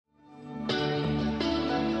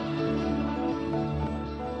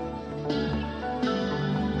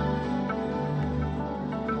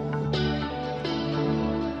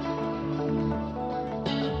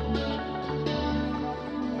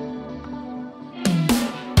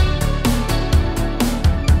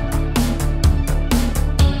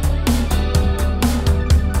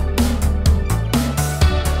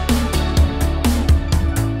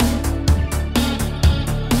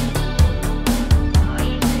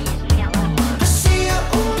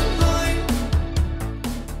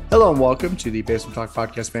Hello and welcome to the Basement Talk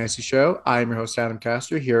Podcast Fantasy Show. I am your host, Adam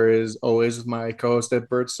Castor. Here is always with my co-host, Ed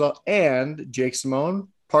Birdsall, and Jake Simone.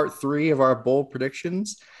 Part 3 of our bold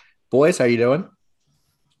predictions. Boys, how you doing?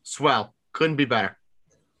 Swell. Couldn't be better.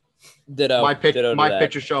 Ditto. My Ditto to that.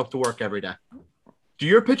 pitchers show up to work every day. Do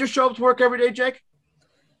your pitchers show up to work every day, Jake?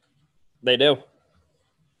 They do.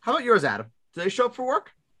 How about yours, Adam? Do they show up for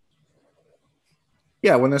work?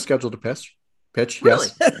 Yeah, when they're scheduled to pitch. Really?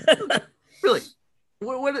 Yes. Really?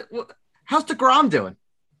 What, how's DeGrom doing?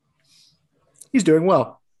 He's doing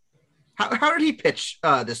well. How did he pitch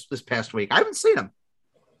this past week? I haven't seen him.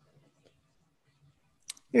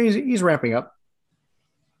 Yeah, he's ramping up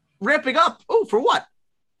Ramping up? Oh, for what?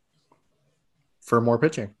 for more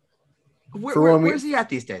pitching. Where's he at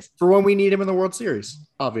these days? For when we need him in the World Series,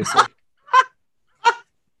 obviously.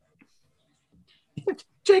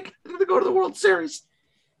 Jake, I'm going to go to the World Series.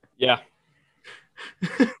 Yeah.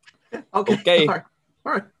 Okay.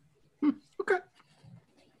 All right. Okay.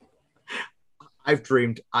 I've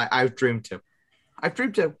dreamed. I've dreamed too.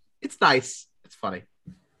 It's nice. It's funny.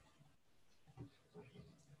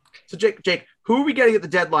 So Jake, who are we getting at the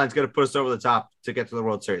deadline is going to put us over the top to get to the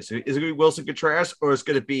World Series? Is it going to be Wilson Contreras or is it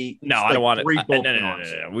going to be I don't want it.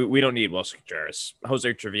 No. We don't need Wilson Contreras.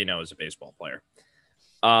 Jose Trevino is a baseball player.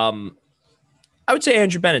 I would say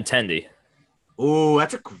Andrew Benintendi. Oh,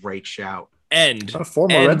 that's a great shout. And A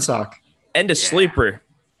former Red Sox. And a sleeper.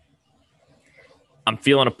 I'm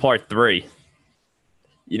feeling a part 3.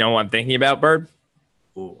 You know what I'm thinking about, Bird?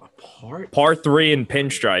 Oh, a Part 3 in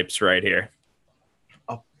pinstripes right here.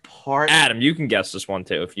 Adam, you can guess this one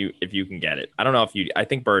too if you can get it. I don't know if you. I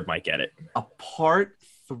think Bird might get it. A part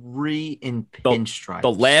 3 in pinstripes.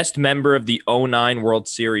 The last member of the 09 World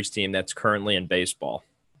Series team that's currently in baseball.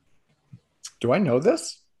 Do I know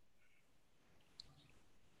this?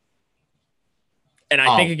 And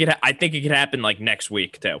I think it could happen like next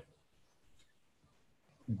week too.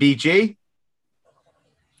 BG?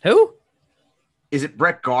 Who? Is it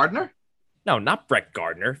Brett Gardner? No, not Brett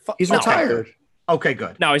Gardner. He's retired. Okay,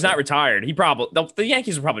 good. No, he's not retired. The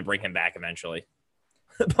Yankees will probably bring him back eventually,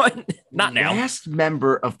 but not now. Last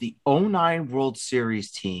member of the 09 World Series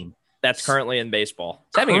team That's currently in baseball.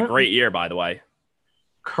 He's having a great year, by the way.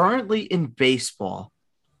 currently in baseball.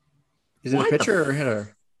 Is it Why a the pitcher or a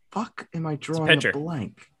hitter? Fuck, am I drawing pitcher. a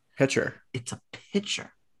blank? Pitcher. It's a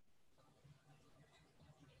pitcher.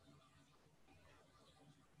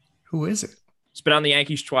 Who is it? He's been on the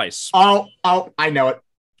Yankees twice. Oh, I know it.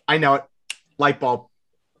 Light bulb.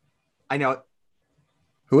 I know it.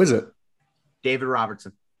 Who is it? David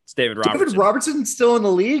Robertson. It's David Robertson. David Robertson still in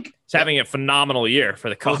the league? He's having a phenomenal year for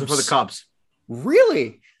the Cubs. Closer for the Cubs.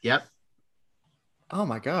 Really? Yep. Oh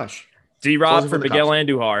my gosh. D-Rob Closer for for the Miguel Cubs.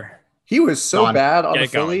 Andujar. He was so Done. bad on Get the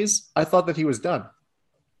it going. Phillies. I thought that he was done.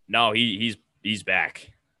 No, he's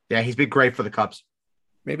back. Yeah, he's been great for the Cubs.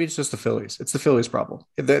 Maybe it's just the Phillies. It's the Phillies' problem.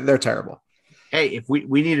 They're terrible. Hey, if we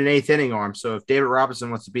need an 8th inning arm, so if David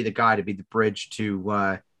Robertson wants to be the guy to be the bridge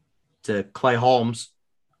to Clay Holmes,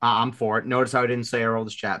 I'm for it. Notice how I didn't say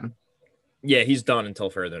Aroldis Chapman. Yeah, he's done until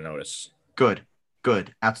further notice. Good,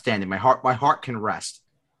 outstanding. My heart can rest.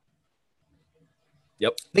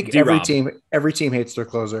 Yep. I think D-Rob. every team hates their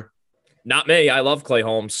closer. Not me. I love Clay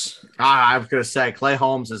Holmes. I was gonna say Clay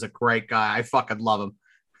Holmes is a great guy. I fucking love him.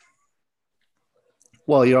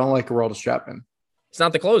 Well, you don't like Aroldis Chapman. It's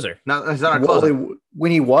not the closer. No, he's not a Well, closer.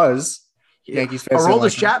 when he was, Yankees fans didn't Aroldis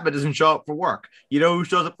like him. Chapman doesn't show up for work. You know who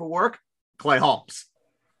shows up for work? Clay Holmes.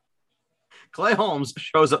 Clay Holmes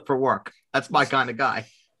shows up for work. That's my kind of guy.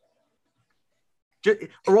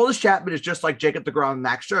 Aroldis Chapman is just like Jacob deGrom and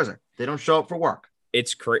Max Scherzer. They don't show up for work.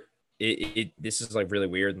 It's crazy. This is like really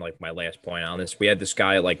weird. And like my last point on this, we had this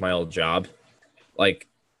guy at like my old job. Like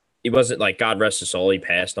he wasn't like, God rest his soul, he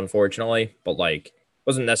passed unfortunately, but like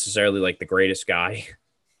wasn't necessarily like the greatest guy.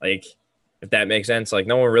 Like if that makes sense. Like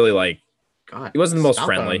no one really like. God, he wasn't the most stomp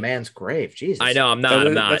on friendly. a man's grave. Jesus. I know I'm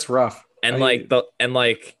not. That's rough. And we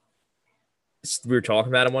were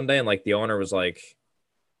talking about him one day, and like the owner was like,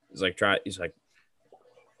 he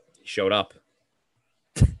showed up.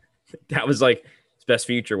 That was like his best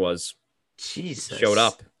feature was Jesus. showed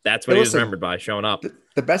up. That's what he was remembered by, showing up.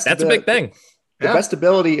 The best. That's a big thing. The best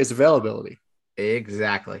ability is availability.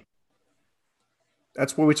 Exactly.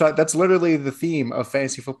 That's what we talk. That's literally the theme of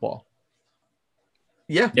fantasy football.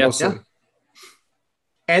 Yeah. Mostly. Yeah.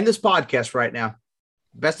 And this podcast right now.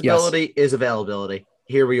 Best ability is availability.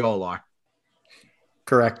 Here we all are.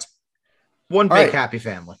 Correct. One All big right. happy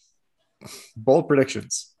family. Bold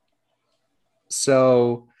predictions.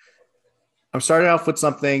 So I'm starting off with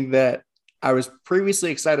something that I was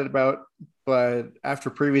previously excited about, but after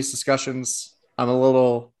previous discussions, I'm a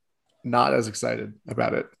little not as excited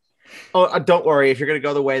about it. Oh, don't worry. If you're going to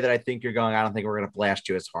go the way that I think you're going, I don't think we're going to blast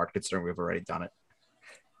you as hard, considering we've already done it.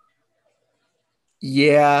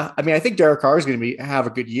 Yeah, I mean, I think Derek Carr is going to have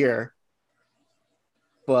a good year,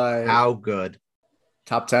 but How good?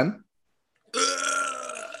 top 10?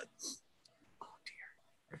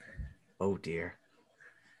 Oh dear.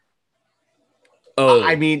 Oh,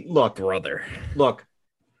 I mean, look, brother.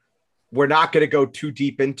 we're not going to go too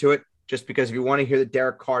deep into it just because if you want to hear the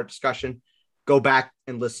Derek Carr discussion, go back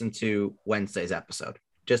and listen to Wednesday's episode.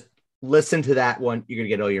 Just listen to that one. You're going to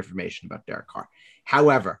get all your information about Derek Carr.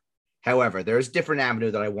 However, there's a different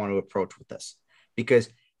avenue that I want to approach with this because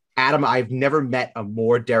Adam, I've never met a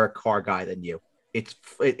more Derek Carr guy than you.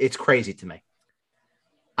 It's crazy to me.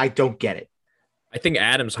 I don't get it. I think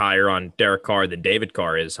Adam's higher on Derek Carr than David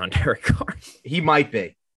Carr is on Derek Carr. He might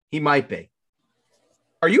be.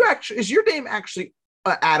 Are you actually? Is your name actually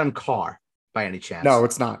Adam Carr by any chance? No,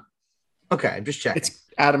 it's not. Okay, I'm just checking. It's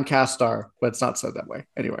Adam Castar, but it's not said that way.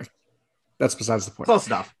 Anyway, that's besides the point. Close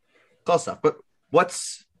enough. But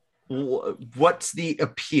what's the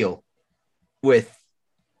appeal with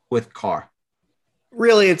Carr?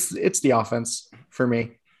 Really, it's the offense for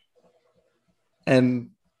me. And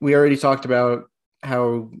we already talked about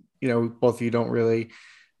how, both of you don't really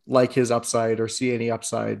like his upside or see any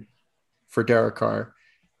upside for Derek Carr.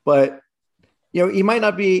 But, he might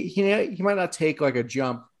not take like a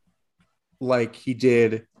jump like he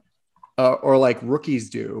did or like rookies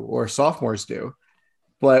do or sophomores do.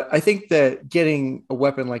 But I think that getting a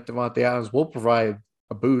weapon like Davante Adams will provide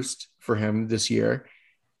a boost for him this year.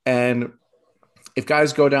 And if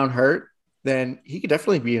guys go down hurt, then he could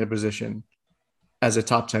definitely be in a position as a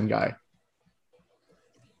top 10 guy.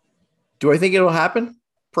 Do I think it'll happen?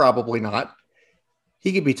 Probably not.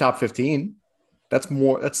 He could be top 15. That's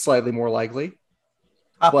slightly more likely.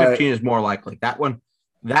 Top 15 is more likely. That one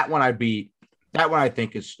I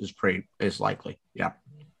think is likely. Yeah.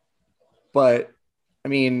 But I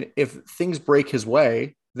mean, if things break his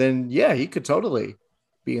way, then yeah, he could totally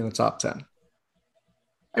be in the top 10.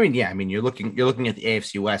 You're looking at the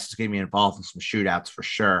AFC West. It's going to be involved in some shootouts for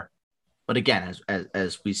sure. But again,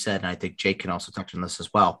 as we said, and I think Jake can also touch on this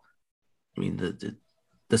as well. I mean,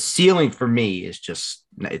 the ceiling for me is just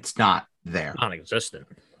it's not there. Non-existent.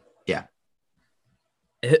 Yeah.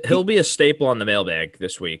 He'll be a staple on the mailbag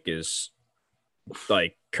this week is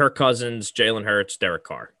like Kirk Cousins, Jalen Hurts, Derek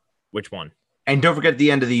Carr. Which one? And don't forget at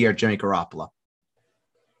the end of the year, Jimmy Garoppolo.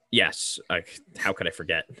 Yes. How could I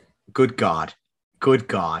forget? Good God.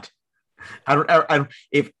 If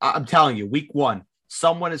I'm telling you, week 1,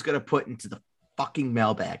 someone is going to put into the fucking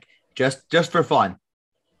mailbag just for fun.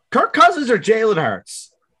 Kirk Cousins or Jalen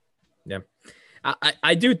Hurts? Yeah.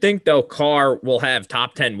 I do think, though, Carr will have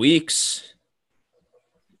top 10 weeks.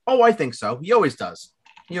 Oh, I think so. He always does.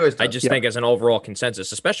 I just think as an overall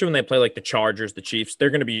consensus, especially when they play like the Chargers, the Chiefs, they're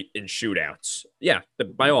going to be in shootouts. Yeah,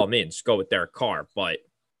 by all means, go with Derek Carr. But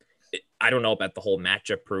I don't know about the whole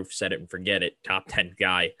matchup proof, set it and forget it, top 10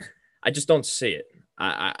 guy. I just don't see it.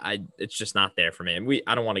 It's just not there for me. And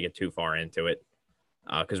I don't want to get too far into it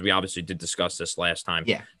because we obviously did discuss this last time.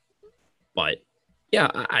 Yeah. But yeah,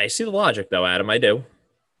 I see the logic though, Adam. I do.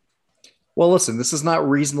 Well, listen, this is not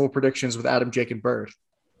reasonable predictions with Adam, Jake, and Bird.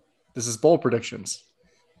 This is bold predictions.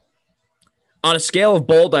 On a scale of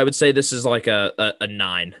bold, I would say this is like a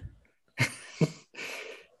 9.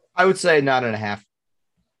 I would say 9.5.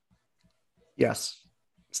 Yes.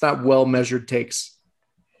 It's not well-measured takes.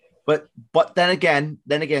 But then again,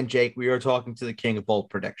 Jake, we are talking to the king of bold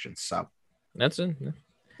predictions. So that's it.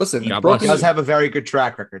 Listen, he does have a very good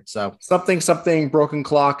track record. So something, broken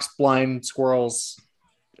clocks, blind squirrels,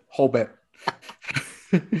 whole bit.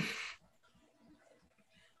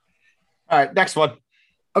 All right, next one.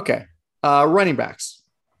 Okay. Running backs.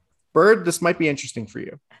 Bird, this might be interesting for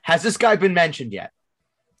you. Has this guy been mentioned yet?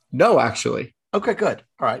 No, actually. Okay, good.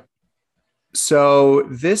 All right. So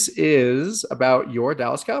this is about your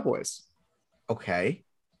Dallas Cowboys. Okay.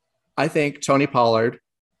 I think Tony Pollard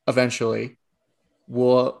eventually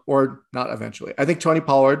will, or not eventually. I think Tony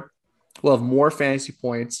Pollard will have more fantasy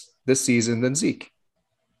points this season than Zeke.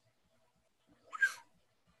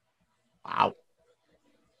 Wow.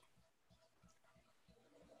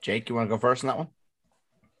 Jake, you want to go first on that one?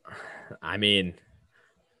 I mean,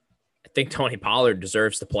 I think Tony Pollard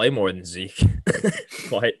deserves to play more than Zeke,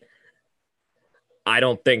 but I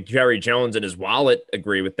don't think Jerry Jones and his wallet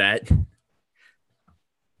agree with that.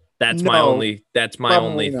 That's my only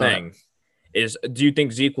thing. Is do you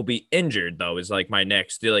think Zeke will be injured though? Is like my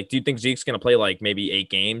next. Do you think Zeke's going to play like maybe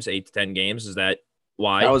 8 to 10 games? Is that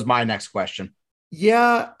why? That was my next question.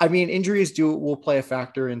 Yeah, I mean, injuries will play a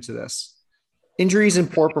factor into this. Injuries and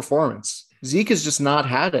poor performance. Zeke has just not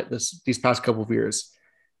had it these past couple of years.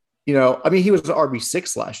 You know, I mean, he was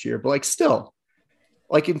RB6 last year, but like still,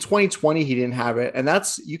 like in 2020, he didn't have it. And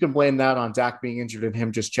you can blame that on Dak being injured and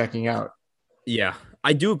him just checking out. Yeah,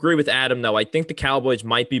 I do agree with Adam, though. I think the Cowboys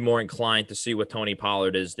might be more inclined to see what Tony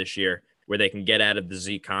Pollard is this year, where they can get out of the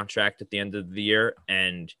Zeke contract at the end of the year.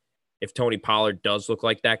 And if Tony Pollard does look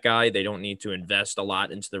like that guy, they don't need to invest a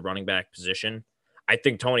lot into the running back position. I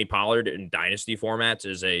think Tony Pollard in dynasty formats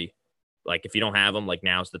is if you don't have him, like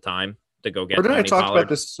now's the time to go get Tony Pollard. I talked about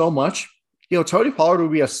this so much. You know, Tony Pollard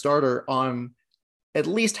would be a starter on at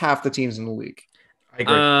least half the teams in the league. I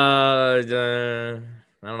agree.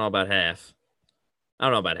 I don't know about half.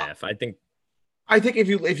 I think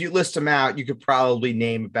if you list them out, you could probably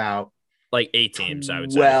name about like 8 teams, I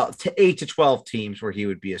would say. Well, 8 to 12 teams where he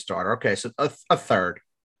would be a starter. Okay, so a third.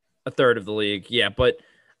 A third of the league. Yeah, but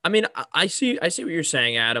I mean, I see what you're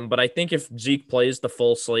saying, Adam, but I think if Zeke plays the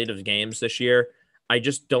full slate of games this year, I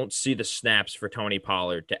just don't see the snaps for Tony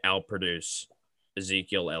Pollard to outproduce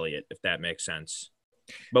Ezekiel Elliott, if that makes sense.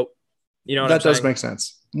 But you know what that does make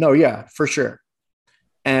sense. No, yeah, for sure.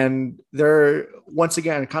 And they're, once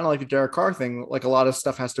again, kind of like the Derek Carr thing, like a lot of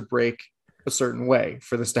stuff has to break a certain way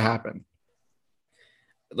for this to happen.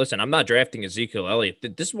 Listen, I'm not drafting Ezekiel Elliott.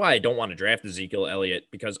 This is why I don't want to draft Ezekiel Elliott,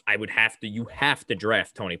 because you have to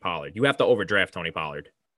draft Tony Pollard. You have to overdraft Tony Pollard.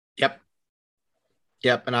 Yep.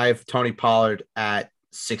 And I have Tony Pollard at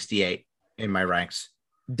 68 in my ranks.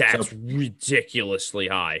 That's ridiculously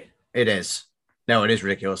high. It is. No, it is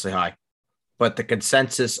ridiculously high. But the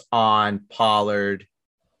consensus on Pollard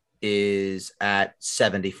is at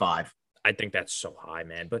 75. I think that's so high,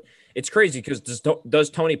 man. But it's crazy because does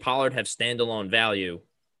Tony Pollard have standalone value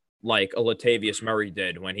like a Latavius Murray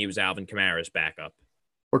did when he was Alvin Kamara's backup?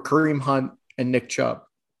 Or Kareem Hunt and Nick Chubb?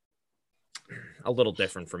 A little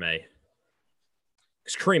different for me.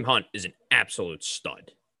 Because Kareem Hunt is an absolute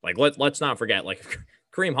stud. Like, let's not forget, like, if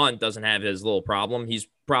Kareem Hunt doesn't have his little problem, he's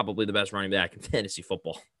probably the best running back in fantasy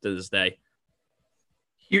football to this day.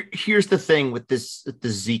 Here's the thing with the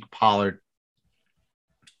Zeke Pollard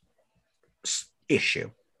issue.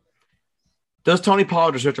 Does Tony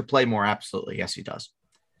Pollard deserve to play more? Absolutely. Yes, he does.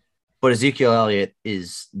 But Ezekiel Elliott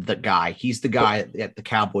is the guy. He's the guy that the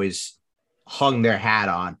Cowboys hung their hat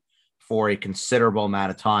on for a considerable amount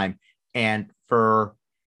of time. And for,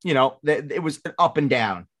 it was an up and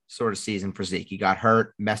down sort of season for Zeke. He got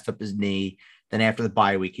hurt, messed up his knee. Then after the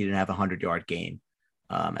bye week, he didn't have a 100-yard game.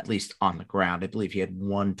 At least on the ground. I believe he had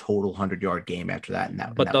one total 100-yard game after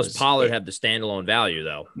that. But does Pollard have the standalone value,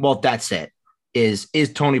 though? Well, that's it. Is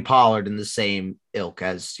Tony Pollard in the same ilk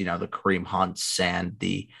as, the Kareem Hunts and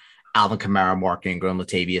the Alvin Kamara, Mark Ingram,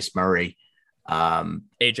 Latavius Murray?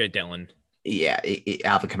 A.J. Dillon. Yeah,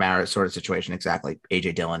 Alvin Kamara sort of situation, exactly.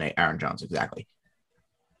 A.J. Dillon, Aaron Jones, exactly.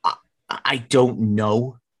 I don't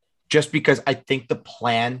know. Just because I think the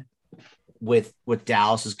plan with what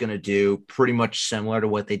Dallas is going to do pretty much similar to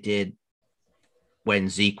what they did when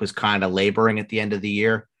Zeke was kind of laboring at the end of the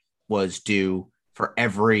year, was do for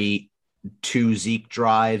every 2 Zeke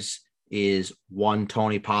drives is 1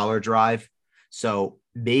 Tony Pollard drive. So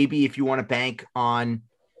maybe if you want to bank on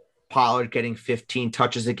Pollard getting 15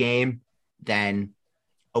 touches a game, then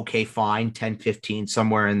okay, fine, 10, 15,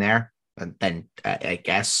 somewhere in there. And then I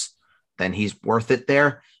guess then he's worth it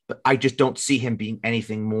there. But I just don't see him being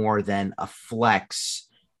anything more than a flex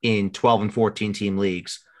in 12 and 14 team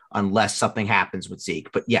leagues unless something happens with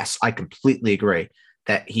Zeke. But yes, I completely agree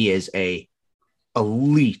that he is a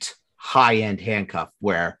elite high-end handcuff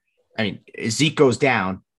where, Zeke goes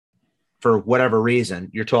down for whatever reason.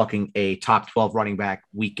 You're talking a top 12 running back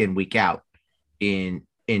week in, week out in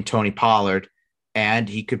Tony Pollard, and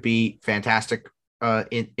he could be fantastic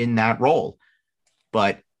in that role.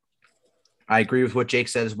 But I agree with what Jake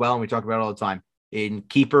said as well, and we talk about it all the time. In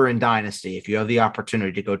Keeper and Dynasty, if you have the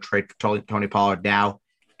opportunity to go trade for Tony Pollard now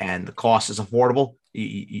and the cost is affordable,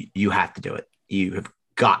 you have to do it. You have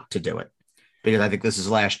got to do it, because I think this is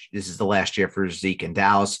the last year for Zeke in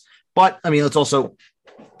Dallas. But, let's also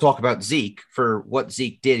talk about Zeke for what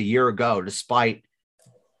Zeke did a year ago. Despite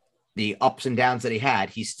the ups and downs that he had,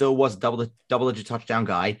 he still was a double-digit touchdown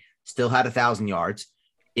guy, still had 1,000 yards.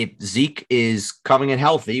 If Zeke is coming in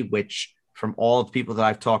healthy, which from all the people that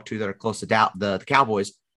I've talked to that are close to the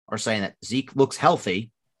Cowboys are saying that Zeke looks healthy,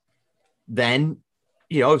 then,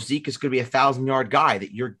 if Zeke is going to be 1,000-yard guy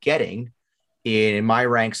that you're getting in my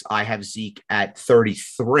ranks, I have Zeke at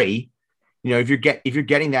 33. If you're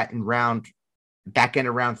getting that in back end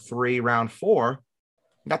of round 3, round 4,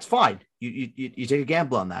 that's fine. You take a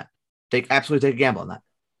gamble on that. Absolutely take a gamble on that.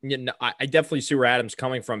 I definitely see where Adam's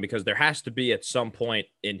coming from, because there has to be at some point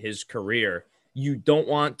in his career you don't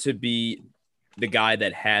want to be the guy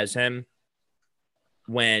that has him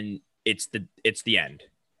when it's the end.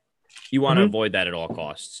 You want to avoid that at all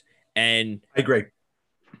costs. And I agree.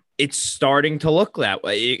 it's starting to look that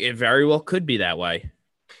way. It very well could be that way.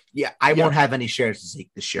 Yeah, I won't have any shares of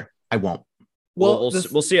Zeke this year. I won't. We'll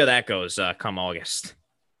see how that goes come August.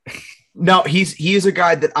 No, he is a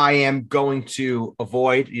guy that I am going to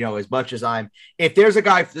avoid, as much as if there's a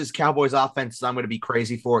guy for this Cowboys offense I'm going to be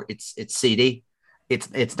crazy for, it's CD.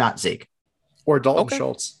 It's not Zeke. Or Dalton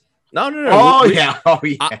Schultz. No. Oh, yeah.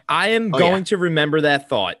 I am going to remember that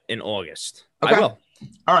thought in August. Okay. I will.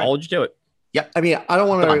 All right. I'll hold you to it. Yep. I mean, I don't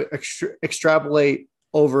want to extrapolate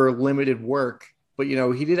over limited work, but,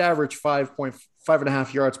 he did average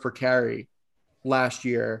 5.5 yards per carry last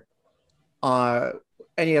year. And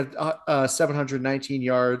he had 719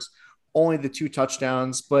 yards, only the 2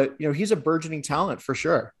 touchdowns. But, he's a burgeoning talent for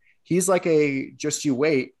sure. He's like just you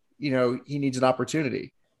wait, he needs an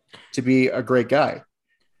opportunity to be a great guy.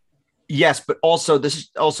 Yes, but also this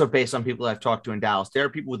is also based on people I've talked to in Dallas. There are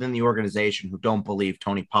people within the organization who don't believe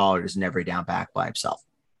Tony Pollard is an every down back by himself.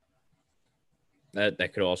 That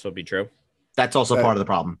could also be true. That's also part of the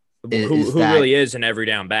problem. Who really is an every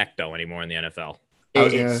down back though anymore in the NFL?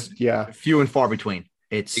 It's few and far between.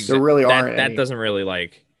 There really aren't. That doesn't really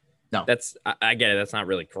No. I get it. That's not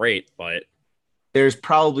really great, but there's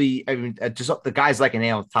probably just the guys like a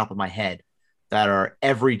nail on the top of my head that are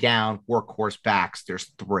every down workhorse backs.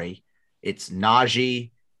 There's 3. It's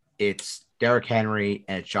Najee, it's Derrick Henry,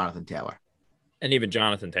 and it's Jonathan Taylor. And even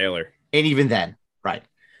Jonathan Taylor. And even then, right.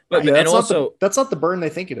 But yeah, and also that's not the burden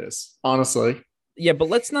they think it is, honestly. Yeah, but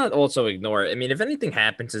let's not also ignore it. I mean, if anything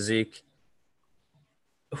happens to Zeke,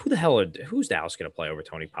 who's Dallas going to play over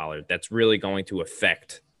Tony Pollard? That's really going to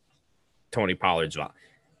affect Tony Pollard's value.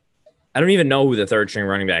 I don't even know who the third string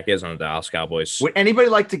running back is on the Dallas Cowboys. Would anybody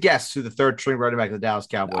like to guess who the third string running back of the Dallas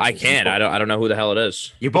Cowboys is? I can't. I don't know who the hell it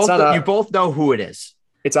is. You both know who it is.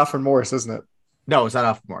 It's Alfred Morris, isn't it? No, it's not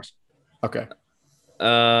Alfred Morris. Okay.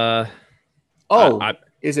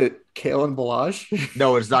 Is it Kalen Ballage?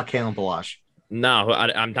 No, it's not Kalen Ballage. No,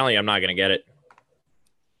 I'm telling you, I'm not going to get it.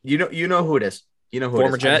 You know who it is. You know who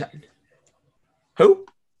former it is. Jet? Who?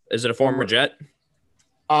 Is it a former Jet?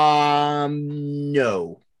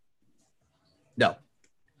 No.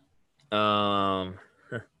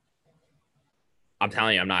 I'm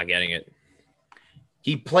telling you, I'm not getting it.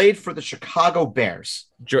 He played for the Chicago Bears.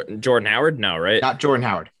 Jordan Howard? No, right? Not Jordan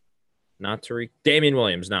Howard. Not Tariq. Damian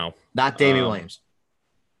Williams? No. Not Damian Williams.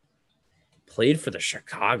 Played for the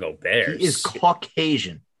Chicago Bears. He is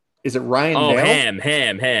Caucasian. Is it Ryan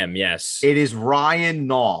Nall? Ham, yes. It is Ryan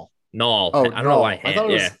Nall. Nall. I don't know why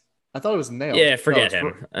Ham. I thought it was Nail. Yeah, forget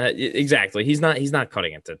him. Exactly. He's not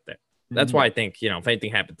cutting it. That's why I think, if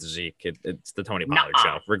anything happened to Zeke, it's the Tony Pollard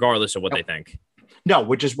show, regardless of what they think. No,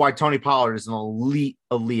 which is why Tony Pollard is an elite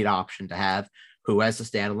option to have who has a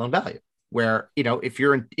standalone value. Where, if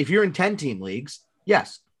you're in 10-team leagues,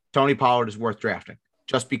 yes, Tony Pollard is worth drafting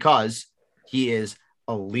just because he is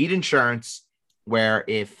elite insurance where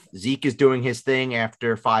if Zeke is doing his thing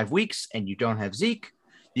after 5 weeks and you don't have Zeke,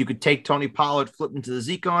 you could take Tony Pollard, flip him to the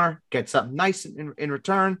Zeke owner, get something nice in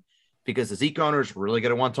return, because the Zeke owner is really going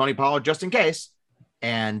to want Tony Pollard just in case,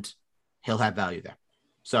 and he'll have value there.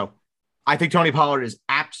 So I think Tony Pollard is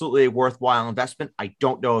absolutely a worthwhile investment. I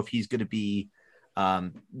don't know if he's going to be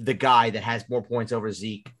the guy that has more points over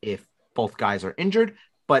Zeke if both guys are injured,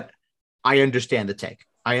 but I understand the take.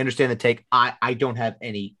 I don't have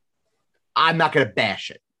any. I'm not going to bash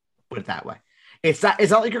it. Put it that way. It's not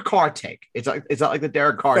like your car take. It's not like the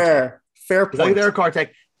Derek Carr take. Fair point. It's like Derek Carr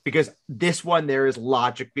take, because this one there is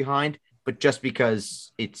logic behind, but just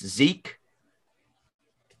because it's Zeke,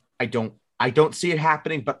 I don't see it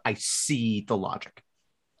happening, but I see the logic.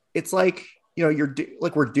 It's like,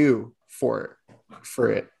 we're due for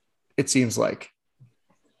it. It seems like.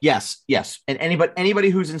 Yes. And anybody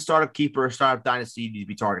who's in startup keeper or startup dynasty, you need to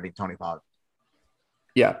be targeting Tony Pollard.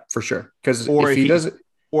 Yeah, for sure. Because if he doesn't,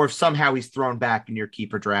 or if somehow he's thrown back in your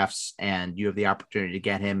keeper drafts and you have the opportunity to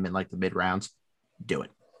get him in like the mid rounds, do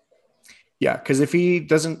it. Yeah, because if he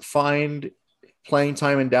doesn't find playing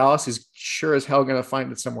time in Dallas, he's sure as hell going to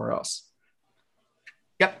find it somewhere else.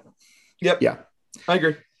 Yep. Yeah, I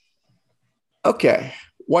agree. Okay,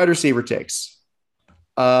 wide receiver takes.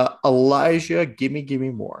 Elijah, gimme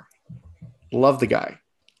more. Love the guy.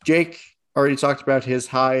 Jake already talked about his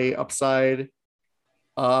high upside.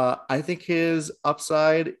 I think his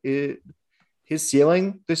upside, his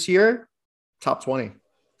ceiling this year, top 20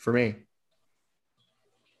 for me.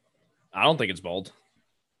 I don't think it's bold.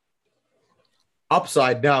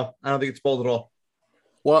 Upside, no. I don't think it's bold at all.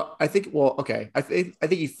 Well, I think. Well, okay. I think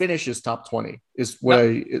he finishes top 20 is what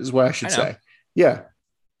No, I I should know. say. Yeah,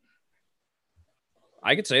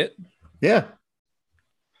 I could say it. yeah.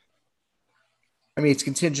 I mean, it's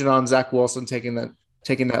contingent on Zach Wilson taking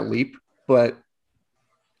that leap, but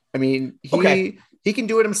I mean, Okay. he can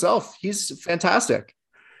do it himself. He's fantastic.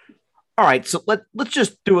 All right. So let's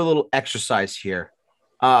just do a little exercise here.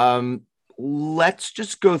 Let's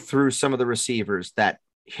just go through some of the receivers that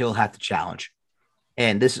he'll have to challenge.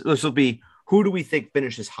 And this will be, who do we think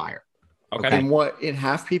finishes higher? Okay. In what, in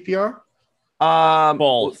half PPR?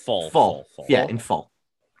 Full. Yeah, in full.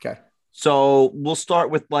 Okay. So we'll start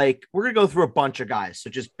with we're gonna go through a bunch of guys. So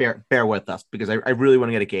just bear with us because I really want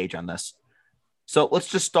to get a gauge on this. So let's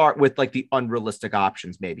just start with the unrealistic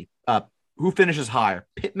options, maybe. Who finishes higher,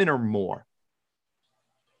 Pittman or Moore?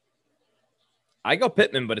 I go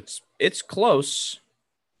Pittman, but it's close.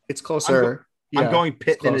 It's closer. I'm going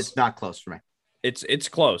Pittman. close. It's not close for me. It's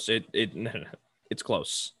close. It's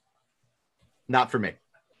close. Not for me.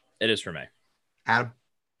 It is for me. Adam?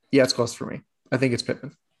 Yeah, it's close for me. I think it's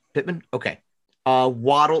Pittman. Pittman? Okay.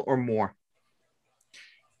 Waddle or Moore?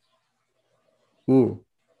 Ooh,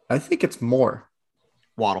 I think it's more.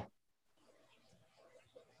 Waddle.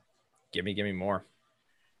 Give me more.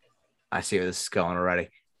 I see where this is going already.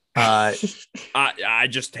 I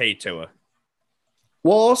just hate Tua.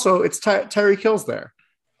 Well, also it's Tyreek Hill's there.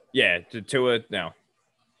 Yeah, Tua. No,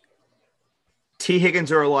 T.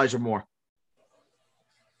 Higgins or Elijah Moore?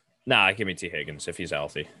 nah. Give me T Higgins if he's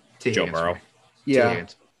healthy. T. Joe Higgins. Burrow. T. Yeah,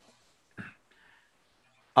 Higgins.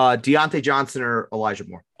 Deontay Johnson or Elijah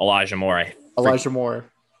Moore? Elijah Moore. Elijah Moore.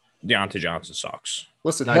 Deontay Johnson sucks.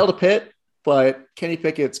 Listen, No. hail to Pitt, but Kenny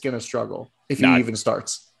Pickett's gonna struggle if he Nah. even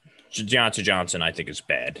starts. Deontay Johnson, I think, is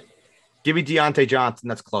bad. Give me Deontay Johnson.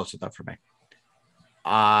 That's close enough for me.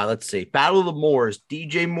 Let's see. Battle of the Moors.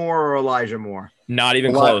 DJ Moore or Elijah Moore? Not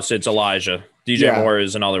even close. It's Elijah. DJ Yeah. Moore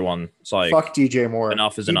is another one. It's like Fuck DJ Moore.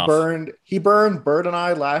 enough is he enough. He burned Bird and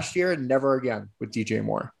I last year, and never again with DJ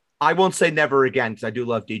Moore. I won't say never again because I do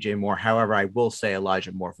love DJ Moore. However, I will say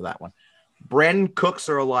Elijah Moore for that one. Brandon Cooks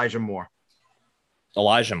or Elijah Moore?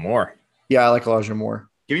 Elijah Moore. Yeah, I like Elijah Moore.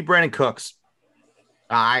 Give me Brandon Cooks.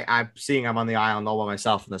 I'm seeing I'm on the island all by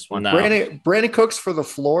myself in this one. No. Brandon Cooks for the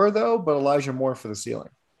floor though, but Elijah Moore for the ceiling.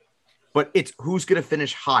 But it's who's going to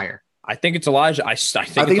finish higher? I think it's Elijah. I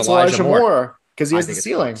think it's Elijah Moore because he has the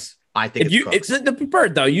ceiling. I think If you, Cooks. it's the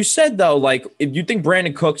Bird though. You said though, like if you think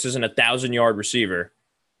Brandon Cooks isn't 1,000-yard receiver,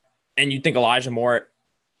 and you think Elijah Moore,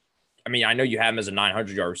 I mean, I know you have him as a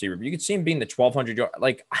 900-yard receiver, but you could see him being the 1,200-yard.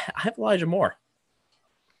 Like I have Elijah Moore.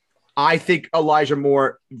 I think Elijah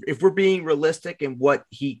Moore, if we're being realistic in what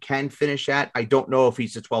he can finish at, I don't know if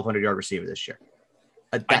he's a 1,200-yard receiver this year.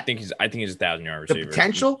 I think he's a 1,000-yard The receiver.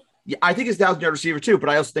 potential, yeah, I think he's a 1,000-yard receiver too, but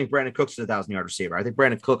I also think Brandon Cooks is a 1,000-yard receiver. I think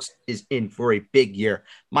Brandon Cooks is in for a big year.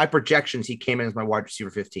 My projections, he came in as my wide receiver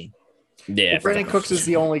 15. Yeah, Well, Brandon Cooks is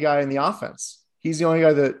the only guy in the offense. He's the only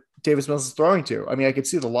guy that Davis Mills is throwing to. I mean, I could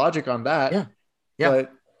see the logic on that. Yeah.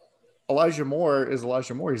 But Elijah Moore is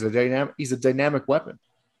Elijah Moore. He's a dynamic weapon.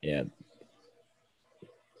 Yeah.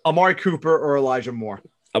 Amari Cooper or Elijah Moore?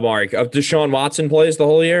 Amari. Deshaun Watson plays the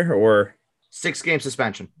whole year, or 6-game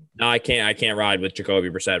suspension. no? I can't ride with Jacoby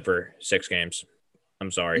Brissett for 6 games. I'm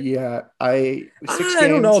sorry. Yeah, I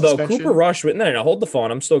don't know though. Cooper Rush, no, hold the phone.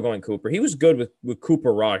 I'm still going Cooper. He was good with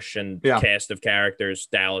Cooper Rush and Yeah. cast of characters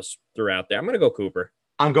Dallas throughout there. I'm gonna go Cooper.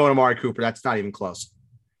 I'm going Amari Cooper. That's not even close.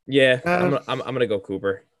 Yeah, I'm gonna go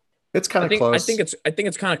Cooper. It's kind of I close. think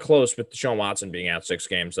it's kind of close with Deshaun Watson being out 6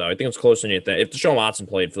 games though. I think it's closer than you think. If Deshaun Watson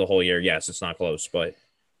played for the whole year, yes, it's not close, but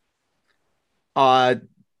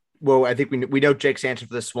Well, I think we know Jake's answer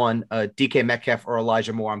for this one. DK Metcalf or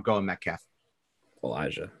Elijah Moore? I'm going Metcalf.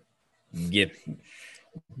 Elijah. Give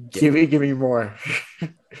give me more.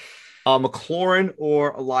 McLaurin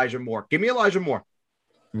or Elijah Moore? Give me Elijah Moore.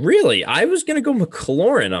 Really? I was gonna go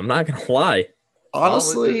McLaurin. I'm not gonna lie.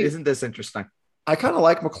 Honestly, isn't this interesting? I kind of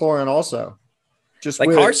like McLaurin also. Just Like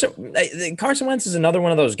with- Carson Wentz is another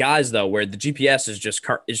one of those guys though, where the GPS is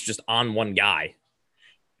just on one guy.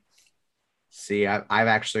 See, I've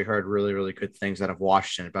actually heard really, really good things out of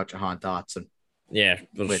Washington about Jahan Dotson. Yeah,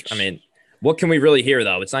 Which- I mean, what can we really hear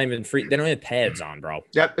though? It's not even free. They don't have pads on, bro.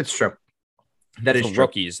 Yep, it's true. That is For true.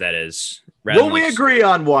 rookies, that is. Rather Will than, we like, agree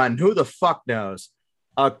on one? Who the fuck knows?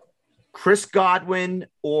 Chris Godwin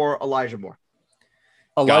or Elijah Moore?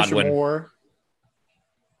 Elijah Godwin. Moore,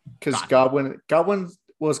 because Godwin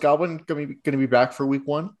was Godwin going to be back for week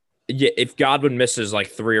 1? Yeah, if Godwin misses like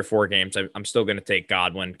 3 or 4 games, I'm still going to take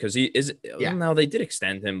Godwin because he is. Yeah. No, they did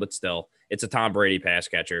extend him, but still, it's a Tom Brady pass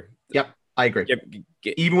catcher. Yep, I agree.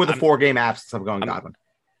 Get- Even with a I'm- 4-game absence, I'm going Godwin.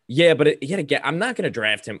 Yeah, but yet again, I'm not going to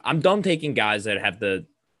draft him. I'm done taking guys that have the.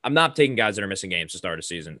 I'm not taking guys that are missing games to start a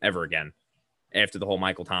season ever again. After the whole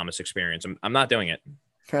Michael Thomas experience, I'm not doing it.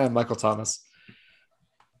 Michael Thomas.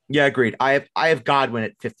 Yeah, agreed. I have Godwin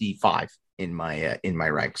at 55 in my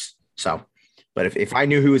ranks. So, but if I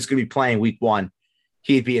knew who was going to be playing week 1,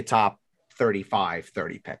 he'd be a top 35,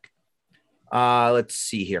 30 pick. Let's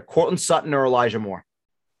see here. Cortland Sutton or Elijah Moore?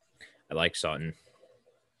 I like Sutton.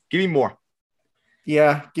 Give me more.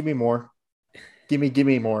 Yeah, give me more. Give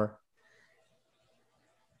me more.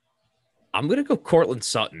 I'm gonna go Cortland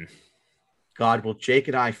Sutton. God, will Jake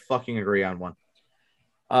and I fucking agree on one?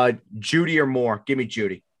 Judy or Moore? Give me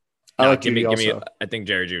Judy. I like give Judy me. also. I think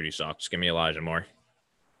Jerry Judy sucks. Give me Elijah Moore.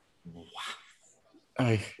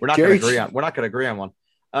 We're not going to agree on one.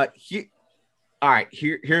 All right.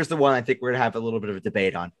 Here's the one I think we're gonna have a little bit of a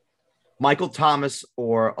debate on: Michael Thomas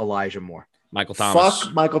or Elijah Moore. Michael Thomas.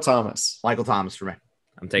 Fuck Michael Thomas. Michael Thomas for me.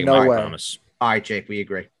 I'm taking No Michael way. Thomas. All right, Jake, we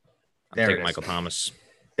agree. I'm taking Michael Thomas.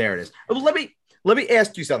 There it is. Well, let me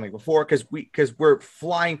ask you something before, because we're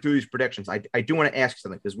flying through these predictions. I do want to ask you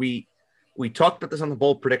something, because we talked about this on the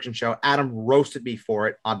Bold Prediction Show. Adam roasted me for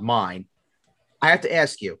it on mine. I have to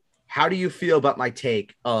ask you, how do you feel about my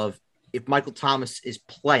take of if Michael Thomas is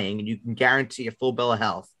playing and you can guarantee a full bill of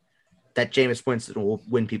health, that Jameis Winston will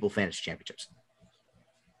win people fantasy championships?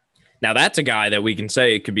 Now that's a guy that we can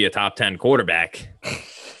say could be a top 10 quarterback.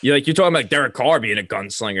 You're talking about Derek Carr being a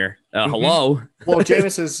gunslinger. Hello. Well,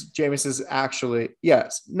 Jameis is actually,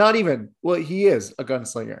 yes, not even. Well, he is a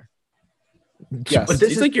gunslinger. Yes, But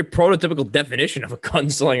he's like your prototypical definition of a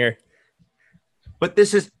gunslinger. But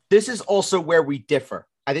this is also where we differ.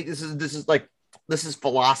 I think this is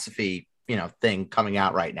philosophy, thing coming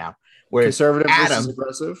out right now. Where conservative Adam, versus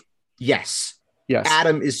aggressive. yes. Yes.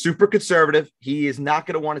 Adam is super conservative. He is not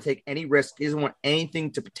going to want to take any risk. He doesn't want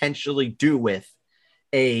anything to potentially do with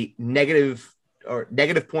a negative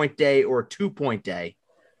point day or a 2-point day,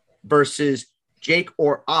 versus Jake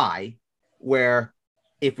or I, where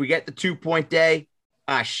if we get the 2-point day,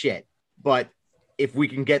 shit. But if we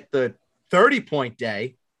can get the 30-point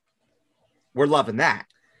day, we're loving that.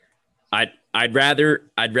 I'd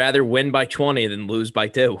rather win by 20 than lose by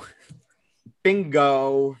 2.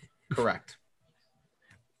 Bingo. Correct.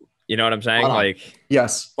 You know what I'm saying?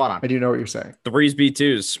 Yes, Spot on. I do know what you're saying. 3s be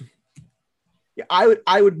 2s. Yeah,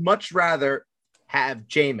 I would much rather have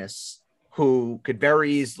Jameis, who could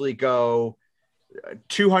very easily go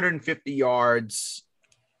 250 yards,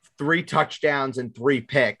 3 touchdowns, and 3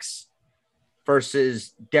 picks,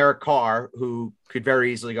 versus Derek Carr, who could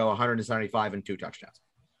very easily go 175 and 2 touchdowns.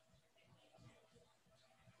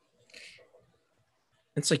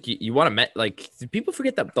 It's like you want to did people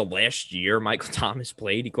forget that the last year Michael Thomas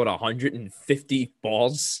played, he caught 150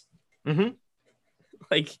 balls? Mm-hmm.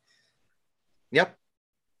 Yep.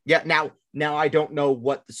 Yeah. Now I don't know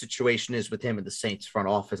what the situation is with him in the Saints front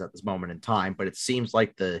office at this moment in time, but it seems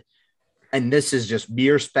like and this is just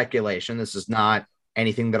mere speculation. This is not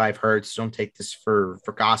anything that I've heard, so don't take this for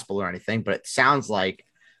gospel or anything, but it sounds like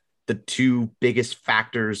the 2 biggest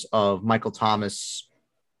factors of Michael Thomas,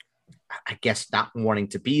 I guess, not wanting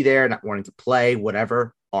to be there, not wanting to play,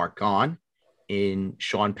 whatever, are gone in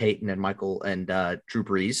Sean Payton and Michael and Drew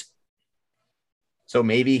Brees. So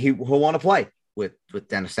maybe he'll want to play with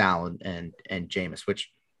Dennis Allen and Jameis,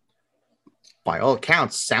 which by all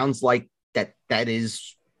accounts sounds like that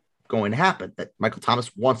is going to happen, that Michael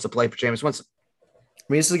Thomas wants to play for Jameis Winston. I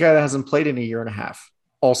mean, this is a guy that hasn't played in a year and a half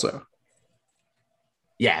also.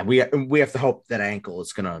 Yeah, we have to hope that ankle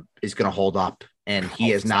is gonna hold up, and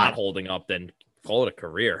he is not holding up. Then call it a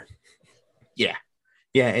career. Yeah,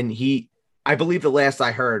 and I believe the last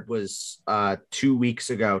I heard was 2 weeks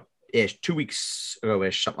ago ish,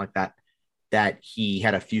 something like that. That he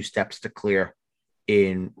had a few steps to clear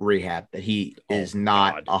in rehab. That he is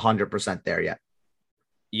not 100% there yet.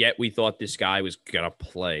 Yet we thought this guy was gonna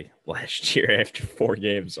play last year after 4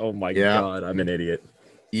 games. Oh my God, I'm an idiot.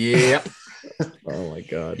 Yep. Oh my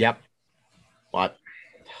God. Yep. What?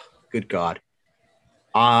 Good God.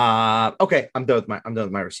 Okay. I'm done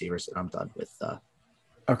with my receivers. I'm done with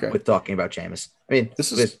talking about Jameis. I mean,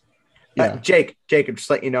 Jake, I'm just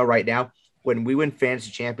letting you know right now, when we win fantasy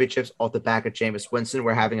championships off the back of Jameis Winston,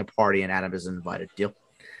 we're having a party and Adam is invited. Deal?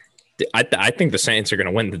 I think the Saints are going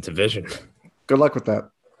to win the division. Good luck with that.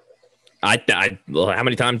 How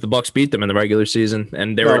many times the Bucks beat them in the regular season,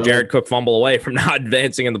 and they were a Jared Cook fumble away from not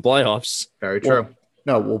advancing in the playoffs. Very true.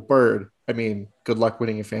 Bird. I mean, good luck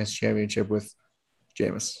winning a fantasy championship with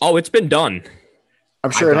Jameis. Oh, it's been done.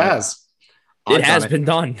 I'm sure it has. It has been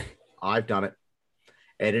done. I've done it,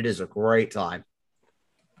 and it is a great time.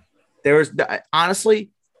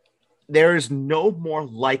 Honestly, there is no more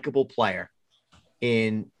likable player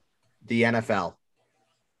in the NFL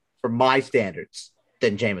for my standards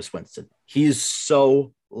than Jameis Winston. He is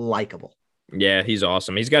so likable. Yeah, he's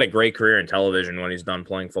awesome. He's got a great career in television when he's done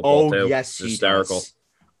playing football too. Yes, it's hysterical. Does.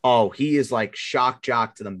 Oh, he is like shock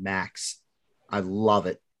jock to the max. I love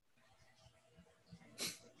it.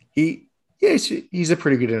 He's a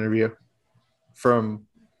pretty good interview. From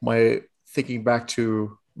my thinking back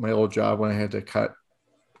to my old job when I had to cut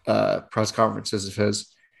press conferences of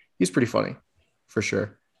his, he's pretty funny for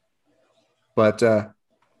sure. But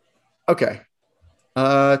okay,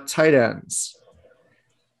 tight ends.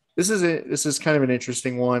 This is kind of an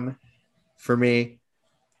interesting one for me.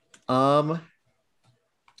 Honestly,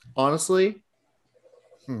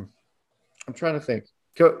 I'm trying to think.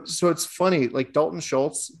 So it's funny, like Dalton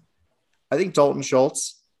Schultz. I think Dalton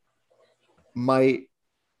Schultz might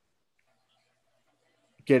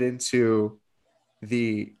get into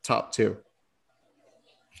the top 2.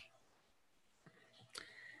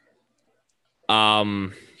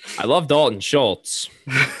 I love Dalton Schultz.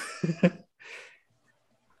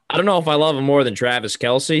 I don't know if I love him more than Travis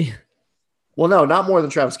Kelce. Well, no, not more than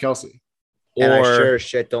Travis Kelce. And I sure as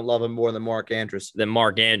shit don't love him more than Mark Andrews.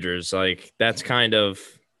 Like, that's kind of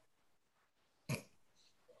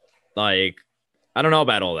like, I don't know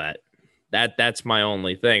about all that. That's my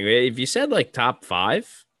only thing. If you said like top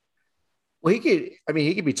 5. Well, he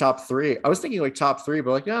could be top 3. I was thinking like top 3,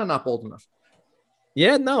 but like, no, not bold enough.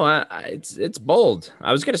 Yeah, no, it's bold.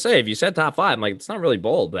 I was gonna say if you said top 5, I'm like, it's not really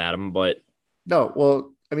bold, Adam, but no.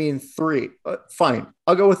 Well, I mean 3. Fine,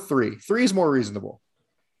 I'll go with 3. 3 is more reasonable.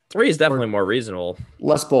 3 is definitely more reasonable.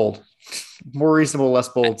 Less bold, more reasonable, less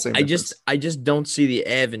bold. Same. I just don't see the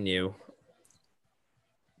avenue.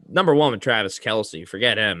 Number 1 with Travis Kelce,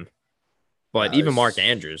 forget him. But even Mark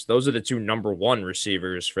Andrews, those are the 2 number 1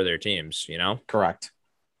 receivers for their teams. You know, correct.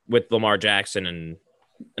 With Lamar Jackson and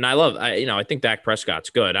I think Dak Prescott's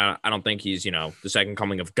good. I don't think he's, the second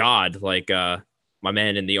coming of God, like my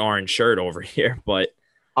man in the orange shirt over here. But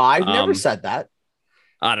I've never said that.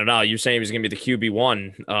 I don't know. You're saying he was going to be the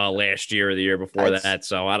QB1 last year or the year before that.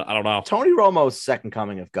 So I don't know. Tony Romo's second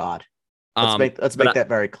coming of God. Let's make that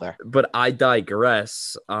very clear. But I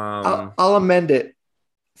digress. I'll amend it.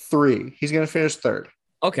 3. He's going to finish 3rd.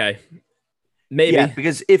 Okay. Maybe. Yeah,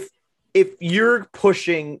 because if you're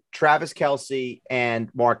pushing Travis Kelce and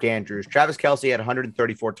Mark Andrews, Travis Kelce had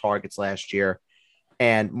 134 targets last year,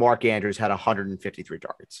 and Mark Andrews had 153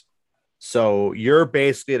 targets. So you're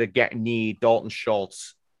basically need Dalton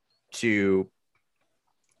Schultz to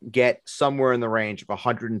get somewhere in the range of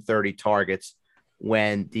 130 targets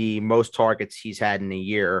when the most targets he's had in a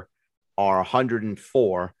year are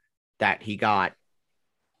 104 that he got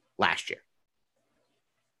last year.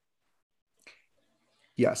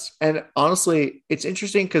 Yes. And honestly, it's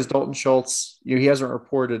interesting because Dalton Schultz, he hasn't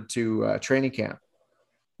reported to training camp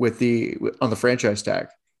on the franchise tag.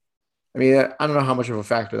 I mean, I don't know how much of a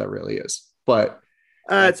factor that really is, but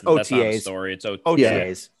it's OTAs. That's not a story. It's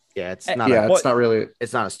OTAs. Yeah, it's not. It's not really.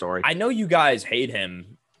 It's not a story. I know you guys hate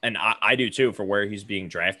him, and I do too for where he's being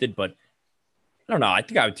drafted. But I don't know. I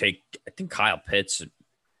think Kyle Pitts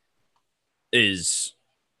is.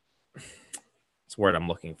 That's the word I'm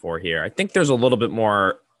looking for here. I think there's a little bit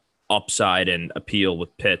more upside and appeal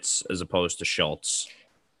with Pitts as opposed to Schultz.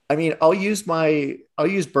 I mean, I'll use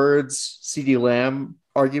Bird's CD Lamb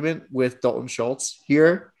argument with Dalton Schultz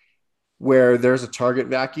here, where there's a target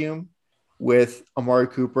vacuum with Amari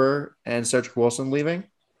Cooper and Cedric Wilson leaving,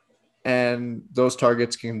 and those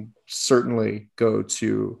targets can certainly go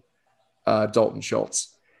to Dalton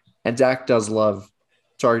Schultz. And Dak does love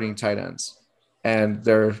targeting tight ends, and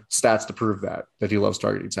there are stats to prove that he loves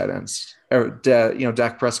targeting tight ends.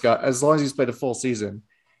 Dak Prescott, as long as he's played a full season,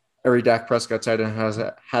 every Dak Prescott tight end has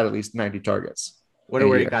had at least 90 targets.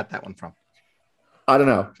 Where you got that one from? I don't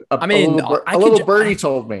know. A little birdie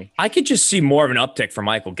told me. I could just see more of an uptick for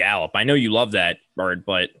Michael Gallup. I know you love that, Bird,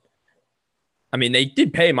 but I mean, they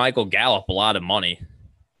did pay Michael Gallup a lot of money.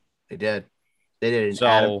 They did.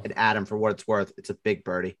 And Adam, for what it's worth, it's a big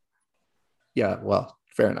birdie. Yeah, well,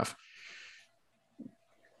 fair enough.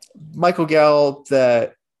 Michael Gallup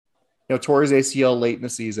that tore his ACL late in the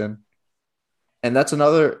season. And that's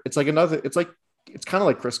it's kind of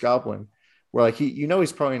like Chris Godwin, where like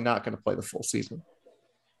he's probably not going to play the full season.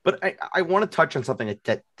 But I want to touch on something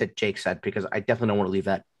that Jake said, because I definitely don't want to leave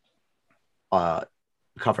that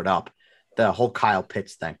covered up. The whole Kyle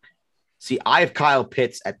Pitts thing. See, I have Kyle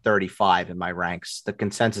Pitts at 35 in my ranks. The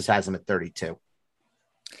consensus has him at 32.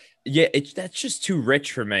 Yeah, that's just too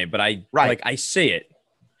rich for me, but I see it.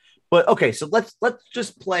 But okay, so let's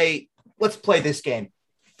play this game.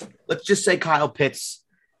 Let's just say Kyle Pitts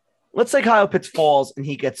let's say Kyle Pitts falls and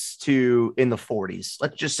he gets to in the 40s.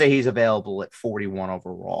 Let's just say he's available at 41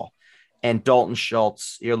 overall. And Dalton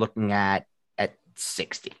Schultz, you're looking at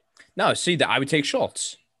 60. No, see that I would take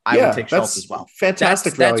Schultz. I would take Schultz as well.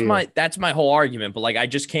 Fantastic value. That's my whole argument. But like, I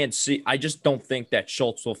just don't think that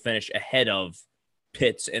Schultz will finish ahead of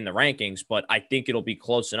Pitts in the rankings. But I think it'll be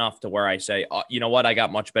close enough to where I say, you know what, I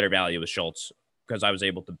got much better value with Schultz because I was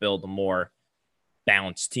able to build a more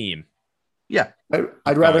balanced team. Yeah,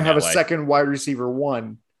 I'd rather have a second wide receiver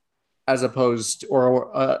 1 as opposed to,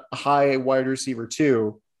 or a high wide receiver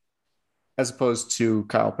 2 as opposed to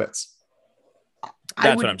Kyle Pitts.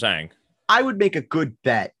 That's what I'm saying. I would make a good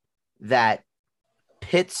bet that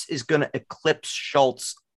Pitts is going to eclipse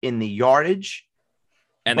Schultz in the yardage,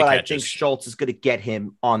 and but I think Schultz is going to get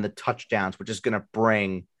him on the touchdowns, which is going to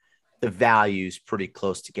bring the values pretty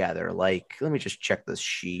close together. Like, let me just check this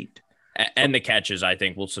sheet. And the catches, I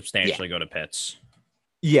think, will substantially go to Pitts.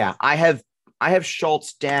 Yeah, I have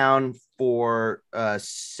Schultz down for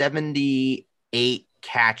 78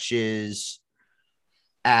 catches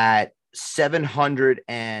at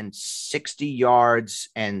 760 yards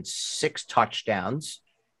and 6 touchdowns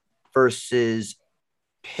versus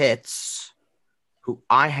Pitts, who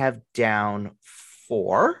I have down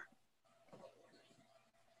for.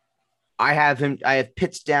 I have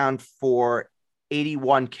Pitts down for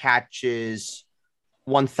 81 catches,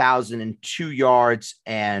 1,002 yards,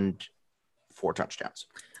 and 4 touchdowns.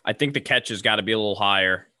 I think the catch has got to be a little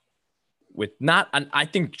higher. I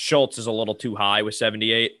think Schultz is a little too high with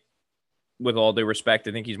 78. With all due respect,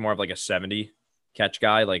 I think he's more of like a 70 catch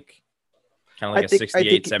guy, like kind of like a 68, I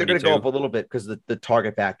think 72. They're going to go up a little bit because the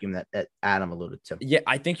target vacuum that Adam alluded to. Yeah,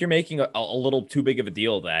 I think you're making a little too big of a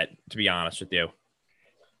deal of that, to be honest with you.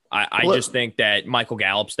 I just think that Michael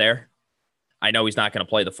Gallup's there. I know he's not going to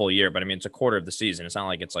play the full year, but I mean, it's a quarter of the season. It's not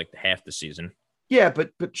like it's like half the season. Yeah,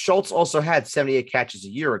 but Schultz also had 78 catches a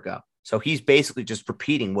year ago. So he's basically just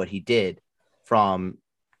repeating what he did from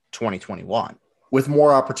 2021. With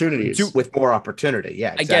more opportunities. With more opportunity,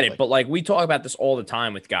 yeah, exactly. I get it, but like we talk about this all the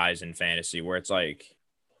time with guys in fantasy where it's like,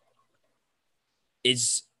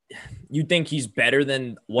 you think he's better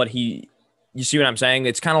than what you see what I'm saying?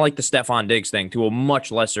 It's kind of like the Stephon Diggs thing to a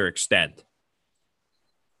much lesser extent.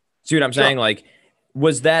 See what I'm saying? Like,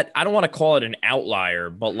 was that, I don't want to call it an outlier,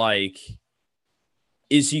 but like,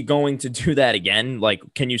 is he going to do that again? Like,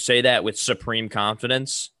 can you say that with supreme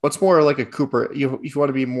confidence? What's more like a Cooper? If you want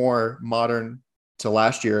to be more modern to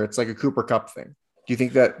last year, it's like a Cooper Kupp thing. Do you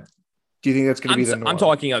think that's going to be the norm? I'm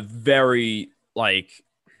talking a very like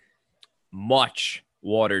much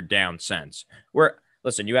watered down sense where,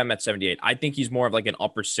 listen, you have him at 78. I think he's more of like an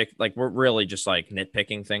upper 6. Like, we're really just like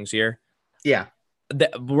nitpicking things here. Yeah.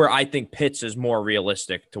 Where I think Pitts is more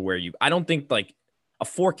realistic to where I don't think like a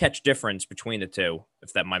 4 catch difference between the two,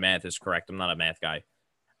 if that my math is correct. I'm not a math guy.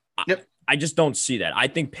 Yep. I just don't see that. I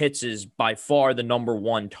think Pitts is by far the number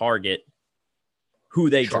 1 target who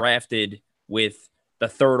they drafted with the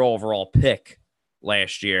 3rd overall pick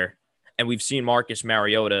last year. And we've seen Marcus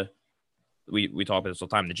Mariota. We talk about this all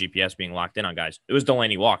the time, the GPS being locked in on guys. It was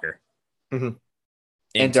Delaney Walker. Mm-hmm.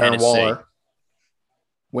 And Darren Waller.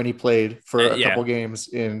 When he played for a couple games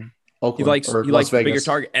in Oakland, he likes bigger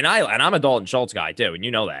target, and I'm a Dalton Schultz guy too, and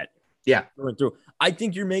you know that. Yeah, through. I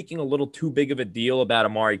think you're making a little too big of a deal about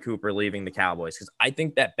Amari Cooper leaving the Cowboys because I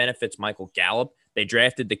think that benefits Michael Gallup. They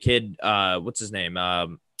drafted the kid, what's his name?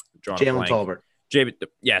 Jalen Tolbert.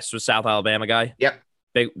 Yes, was South Alabama guy. Yep.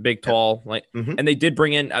 Big, tall, like, and they did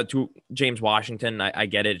bring in to James Washington. I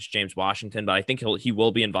get it, it's James Washington, but I think he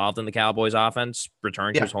will be involved in the Cowboys offense,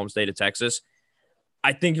 returning to his home state of Texas.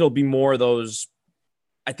 I think it'll be more of those.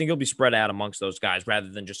 I think it'll be spread out amongst those guys rather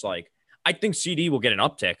than just like, I think CD will get an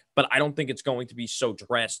uptick, but I don't think it's going to be so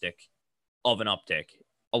drastic of an uptick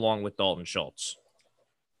along with Dalton Schultz.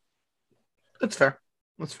 That's fair.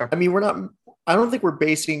 I mean, I don't think we're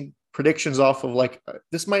basing predictions off of like,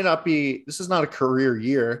 this is not a career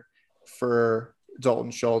year for Dalton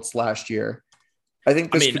Schultz last year. I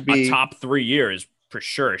think this could be a top 3 years for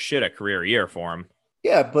sure. A career year for him.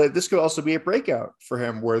 Yeah, but this could also be a breakout for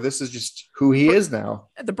him where this is just who he is now.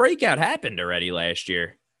 The breakout happened already last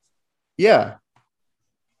year. Yeah.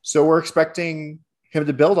 So we're expecting him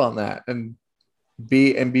to build on that and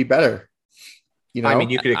be better. You know, I mean,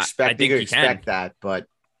 you could expect that, but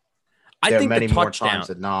I think many more times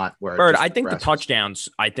than not. Bird, I think the touchdowns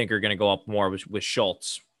are going to go up more with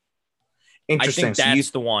Schultz. Interesting. I think that's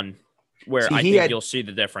the one where you'll see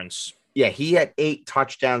the difference. Yeah, he had 8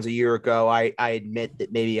 touchdowns a year ago. I admit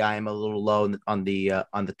that maybe I am a little low on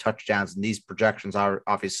the touchdowns, and these projections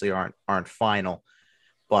obviously aren't final.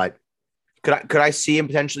 But could I see him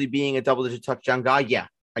potentially being a double-digit touchdown guy? Yeah,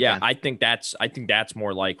 Yeah, I think that's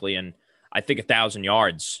more likely, and I think 1,000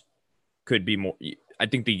 yards could be more. I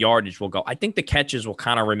think the yardage will go. I think the catches will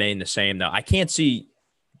kind of remain the same, though. I can't see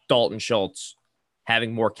Dalton Schultz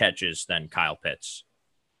having more catches than Kyle Pitts,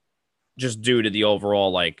 just due to the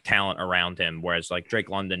overall like talent around him. Whereas like Drake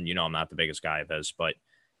London, I'm not the biggest guy of his, but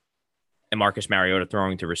and Marcus Mariota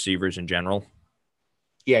throwing to receivers in general.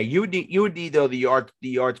 Yeah, you would need though the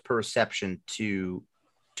yards per reception to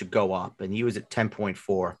go up, and he was at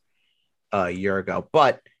 10.4 a year ago.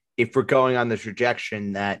 But if we're going on the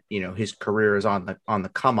trajectory that his career is on the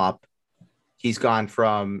come up, he's gone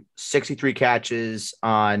from 63 catches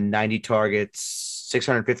on 90 targets,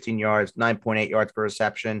 615 yards, 9.8 yards per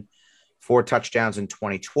reception, 4 touchdowns in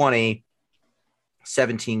 2020,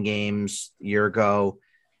 17 games a year ago,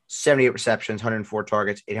 78 receptions, 104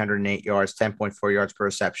 targets, 808 yards, 10.4 yards per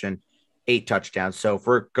reception, 8 touchdowns. So if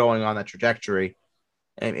we're going on that trajectory,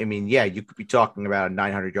 I mean, yeah, you could be talking about a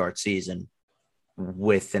 900-yard season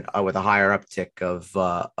with a higher uptick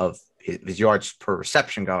of his yards per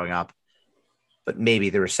reception going up, but maybe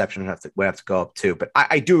the reception would have to go up too. But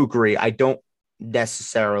I do agree. I don't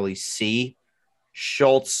necessarily see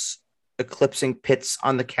Schultz eclipsing Pitts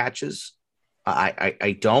on the catches.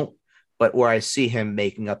 I don't. But where I see him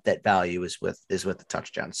making up that value is with the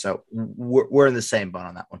touchdown. So we're in the same boat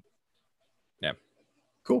on that one. Yeah.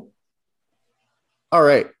 Cool. All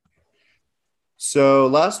right. So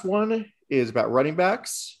last one is about running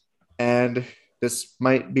backs. And this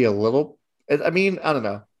might be I don't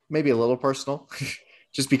know, maybe a little personal,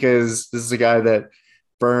 just because this is a guy that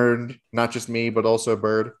burned not just me, but also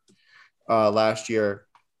Bird last year.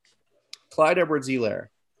 Clyde Edwards-Helaire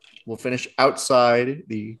will finish outside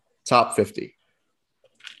the top 50.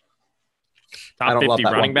 Top 50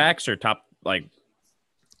 running backs or top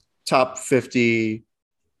 50.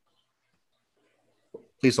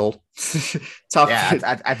 Please hold. That's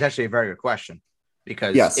actually a very good question,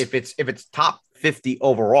 because if it's top 50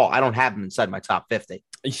 overall, I don't have him inside my top 50.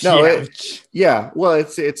 No, well,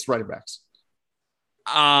 it's running backs.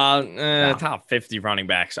 No. Top 50 running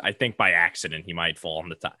backs. I think by accident he might fall on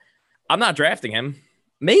the top. I'm not drafting him.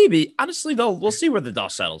 Maybe, honestly, though, we'll see where the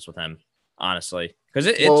dust settles with him, honestly, because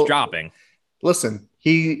it's dropping. Listen,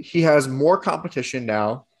 he has more competition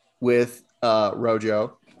now with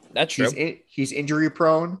Rojo. That's true. He's injury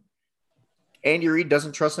prone. Andy Reid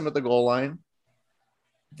doesn't trust him at the goal line.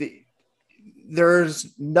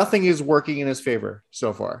 There's nothing is working in his favor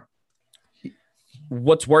so far.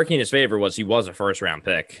 What's working in his favor was he was a first-round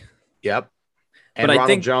pick. Yep. And but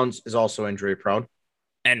Ronald Jones is also injury prone.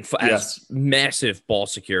 And has massive ball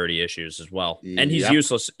security issues as well. And he's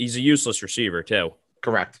useless. He's a useless receiver too.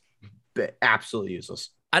 Correct. Absolutely useless.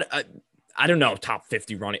 I don't know. Top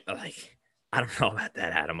 50 running. I don't know about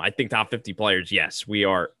that, Adam. I think top 50 players. Yes,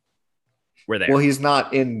 we're there. Well, he's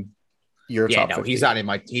not in your top 50. He's not in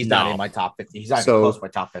my top 50. He's not even close to my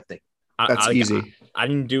top 50. That's easy. I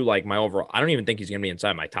didn't do my overall. I don't even think he's going to be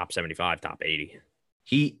inside my top 75, top 80.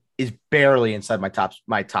 He is barely inside my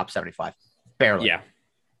top 75. Barely. Yeah.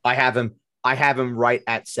 I have him right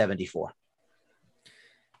at 74.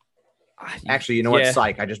 Actually, you know what?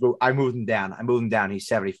 Psych. I moved him down. He's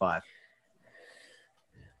 75.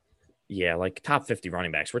 Yeah, top 50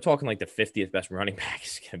 running backs. We're talking the 50th best running back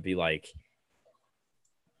is going to be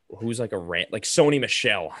who's a Sony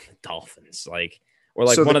Michel on the Dolphins, or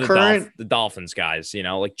so one of the Dolphins guys,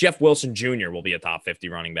 Jeff Wilson Jr. will be a top 50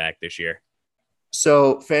 running back this year.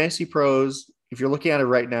 So Fantasy Pros, if you're looking at it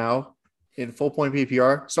right now in full point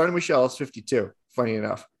PPR, Sony Michel is 52. Funny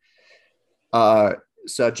enough.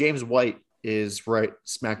 So James White is right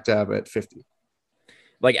smack dab at 50.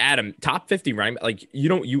 Adam, top 50 running, you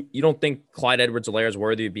don't think Clyde Edwards-Helaire is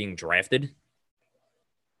worthy of being drafted?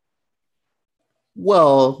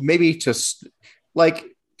 Well, maybe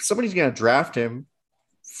somebody's going to draft him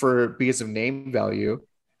because of name value,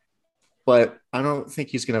 but I don't think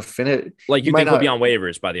he's going to finish. You think he'll be on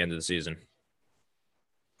waivers by the end of the season?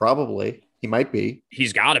 Probably. He might be.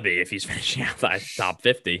 He's got to be if he's finishing out that top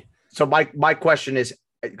 50. So my question is,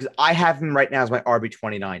 because I have him right now as my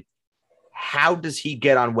RB29. How does he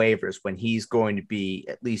get on waivers when he's going to be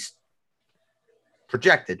at least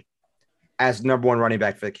projected as number one running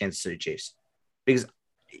back for the Kansas City Chiefs? Because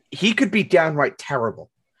he could be downright terrible,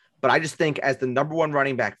 but I just think as the number one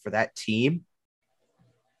running back for that team,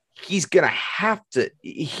 he's going to have to,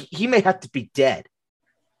 he may have to be dead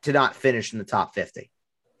to not finish in the top 50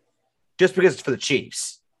 just because it's for the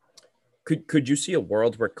Chiefs. Could you see a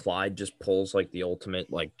world where Clyde just pulls the ultimate,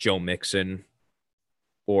 Joe Mixon,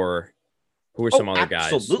 or who are some other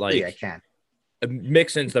guys? Absolutely, I can.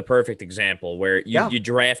 Mixon's the perfect example where you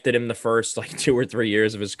drafted him the first 2 or 3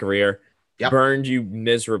 years of his career. Yep. burned you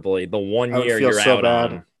miserably the one I would year feel you're so out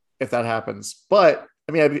bad on. if that happens. But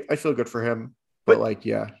I mean, I feel good for him. But like,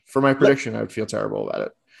 yeah, for my prediction, I would feel terrible about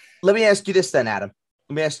it. Let me ask you this then, Adam.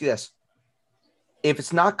 Let me ask you this. If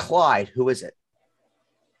it's not Clyde, who is it?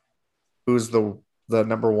 Who's the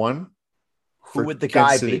number one? Who would the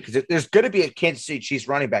guy be? Because there's going to be a Kansas City Chiefs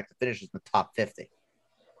running back that finishes in the top 50.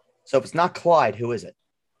 So if it's not Clyde, who is it?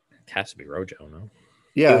 It has to be Rojo, no?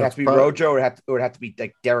 Yeah, it would have to be Rojo, or it would have to be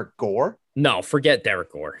like Derek Gore. No, forget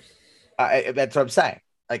Derek Gore. That's what I'm saying.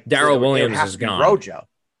 Like Darrell Williams is gone. Rojo.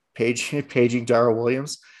 Paging Darrell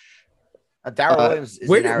Williams. Darrell Williams is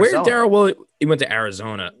in Arizona. Where Darrell Williams? He went to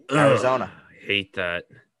Arizona. Arizona. Ugh, I hate that.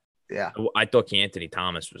 Yeah. I thought Anthony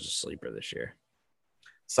Thomas was a sleeper this year.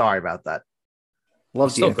 Sorry about that.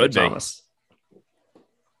 Love Still Anthony could be. Thomas.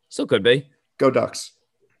 Still could be. Go Ducks.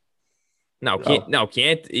 No,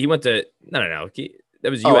 can't. He went to no. That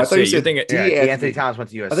was I USC. thought you said Anthony Thomas went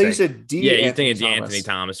to USC. I think you said D. Yeah, you Anthony think it's Anthony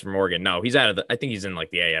Thomas from Oregon. No, he's out of the. I think he's in like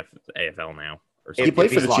the AFL now. Or something. He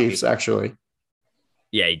played for the lucky. Chiefs, actually.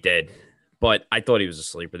 Yeah, he did. But I thought he was a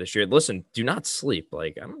sleeper this year. Listen, do not sleep.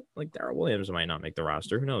 Like I'm like Darrell Williams might not make the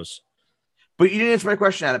roster. Who knows? But you didn't answer my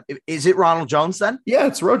question, Adam. Is it Ronald Jones then? Yeah,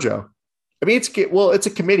 it's Rojo. I mean, it's a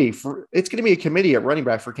committee it's going to be a committee at running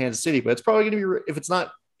back for Kansas City, but it's probably going to be, if it's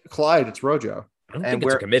not Clyde, it's Rojo. I don't think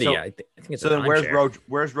it's a committee. I think it's so. Then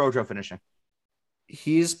where's Rojo finishing?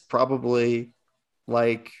 He's probably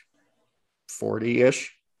like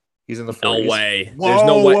 40-ish. He's in the 40s. No way. Whoa, there's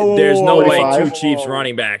no way. whoa, There's no way 45. two Chiefs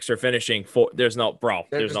running backs are finishing four. There's no bro.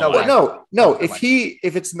 There's no way. No.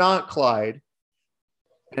 If it's not Clyde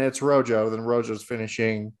and it's Rojo, then Rojo's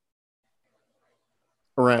finishing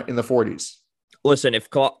around in the 40s. Listen, if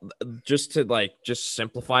just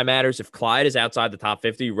simplify matters, if Clyde is outside the top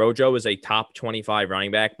 50, Rojo is a top 25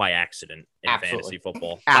 running back by accident in fantasy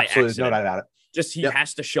football. Absolutely, no doubt about it. Just he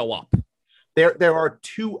has to show up. There are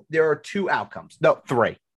two outcomes. No,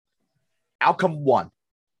 three. Outcome one,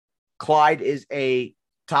 Clyde is a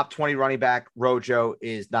top 20 running back. Rojo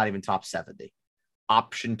is not even top 70.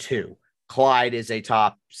 Option two, Clyde is a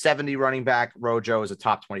top 70 running back. Rojo is a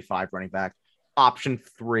top 25 running back. Option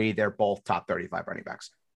three, they're both top 35 running backs.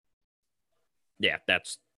 Yeah,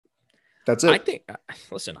 that's it. I think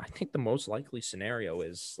the most likely scenario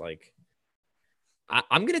is like,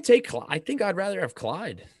 I'm going to take, I think I'd rather have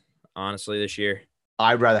Clyde, honestly, this year.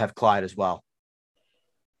 I'd rather have Clyde as well.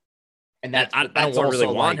 And I don't really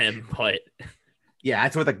want him, but yeah,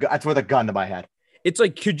 that's with a gun to my head. It's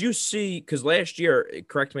like, could you see, because last year,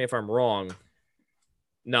 correct me if I'm wrong.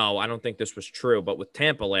 No, I don't think this was true, but with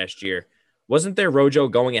Tampa last year, wasn't there Rojo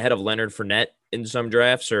going ahead of Leonard Fournette in some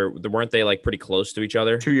drafts, or weren't they like pretty close to each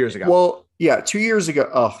other 2 years ago? Well, yeah, 2 years ago.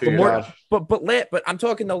 Oh, God. But I'm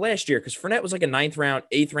talking the last year because Fournette was like a 9th round,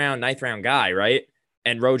 8th round, 9th round guy, right?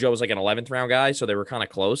 And Rojo was like an 11th round guy, so they were kind of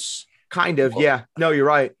close. Kind of, yeah. No, you're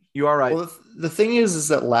right. You are right. Well, the thing is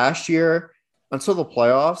that last year, until the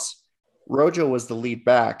playoffs, Rojo was the lead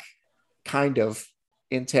back, kind of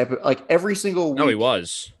in Tampa, like every single week. No, he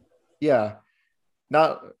was. Yeah,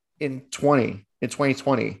 not in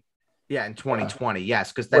 2020. Yeah, in 2020,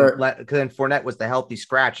 yes, because then Fournette was the healthy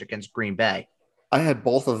scratch against Green Bay. I had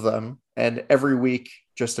both of them, and every week,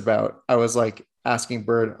 just about, I was like asking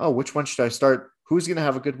Bird, "Oh, which one should I start? Who's going to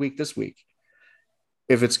have a good week this week?"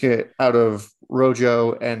 If it's out of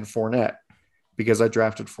Rojo and Fournette, because I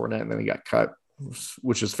drafted Fournette and then he got cut,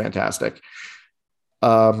 which is fantastic.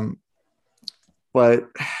 But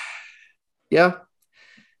yeah,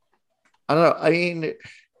 I don't know. I mean,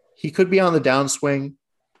 he could be on the downswing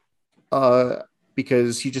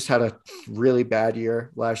because he just had a really bad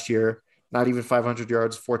year last year. Not even 500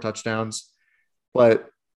 yards, 4 touchdowns, but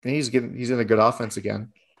he's in a good offense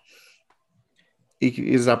again.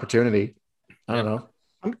 He has an opportunity. I don't know.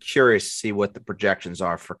 I'm curious to see what the projections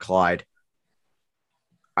are for Clyde.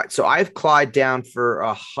 All right, so I have Clyde down for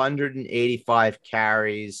 185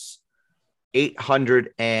 carries,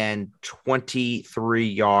 823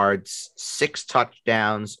 yards, 6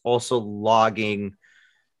 touchdowns, also logging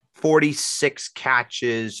 46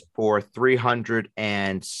 catches for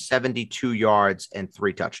 372 yards and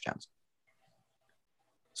 3 touchdowns.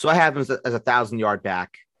 So I have him as a 1,000-yard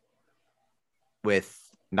back with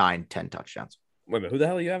 9-10 touchdowns. Wait a minute, who the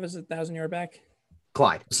hell you have as a 1,000-yard back?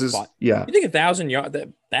 Clyde. This is yeah. You think 1,000 yards?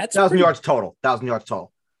 That's 1,000 yards total. 1,000 yards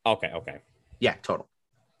total. Okay. Yeah, total.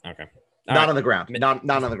 Okay. Not on the ground. Not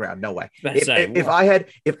on the ground. No way. If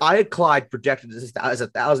If I had Clyde projected as a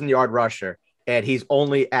 1,000-yard rusher and he's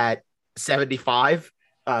only at 75,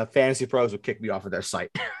 Fantasy Pros would kick me off of their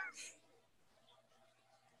site.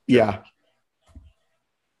 Yeah.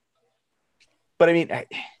 But I mean,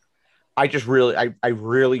 I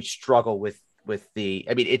really struggle with the.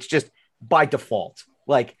 I mean, it's just by default.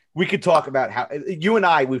 Like we could talk about how you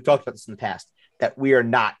and we've talked about this in the past that we are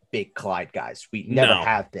not big Clyde guys. We never No.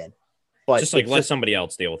 have been. But Just like let somebody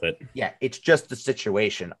else deal with it. Yeah, it's just the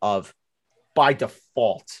situation of by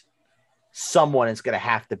default, someone is going to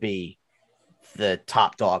have to be the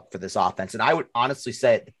top dog for this offense. And I would honestly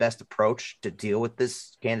say the best approach to deal with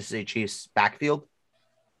this Kansas City Chiefs backfield,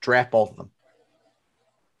 draft both of them.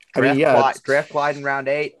 Draft Clyde in round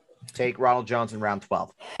 8, take Ronald Jones in round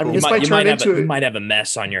 12. I mean, you might have a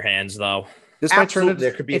mess on your hands though. This might turn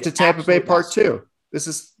into Tampa Bay part 2.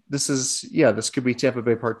 This could be Tampa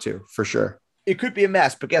Bay part 2 for sure. It could be a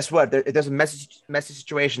mess, but guess what? There's a messy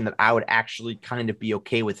situation that I would actually kind of be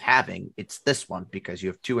okay with having. It's this one because you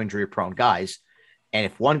have 2 injury-prone guys, and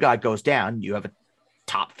if one guy goes down, you have a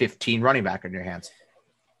top 15 running back in your hands.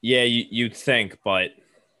 Yeah, you'd think, but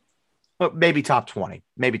maybe top 20.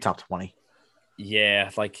 Maybe top 20.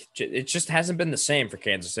 Yeah, like it just hasn't been the same for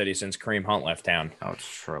Kansas City since Kareem Hunt left town. Oh, it's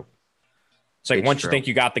true. It's like once you think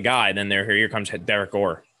you got the guy, then here comes Derek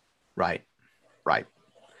Gore. Right.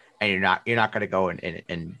 And you're not going to go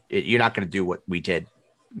and you're not going to do what we did.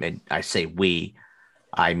 And I say we,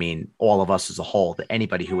 I mean all of us as a whole. That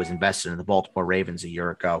anybody who was invested in the Baltimore Ravens a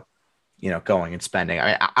year ago, going and spending.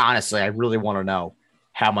 Honestly, I really want to know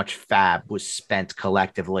how much fab was spent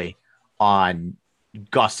collectively on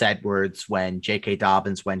Gus Edwards when J.K.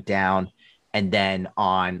 Dobbins went down. And then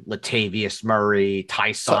on Latavius Murray,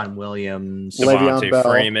 Tyson Williams, Devontae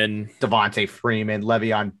Freeman,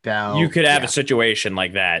 Le'Veon Bell. You could have a situation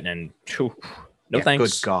like that, and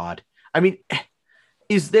thanks. Good God. I mean,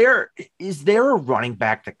 is there a running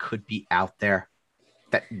back that could be out there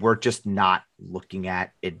that we're just not looking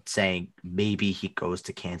at and saying maybe he goes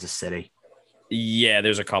to Kansas City? Yeah,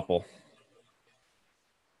 there's a couple.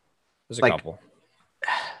 Couple.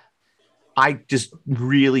 I just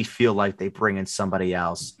really feel like they bring in somebody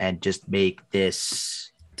else and just make this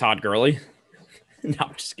Todd Gurley. No,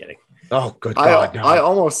 I'm just kidding. Oh, good God! I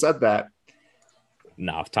almost said that.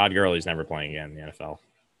 No, Todd Gurley's never playing again in the NFL.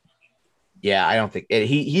 Yeah, I don't think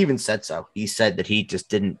he even said so. He said that he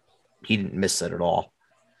didn't miss it at all.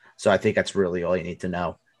 So I think that's really all you need to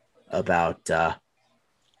know about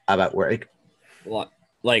where.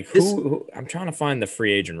 Who I'm trying to find the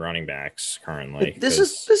free agent running backs currently. This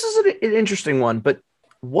is an interesting one, but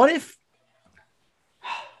what if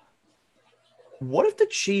the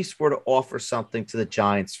Chiefs were to offer something to the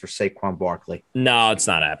Giants for Saquon Barkley? No, it's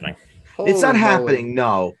not happening. It's not happening,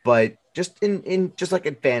 no, but just in just like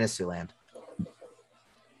in Fantasyland.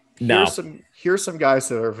 No. Here's some guys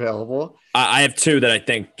that are available. I have 2 that I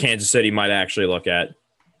think Kansas City might actually look at.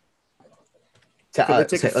 Could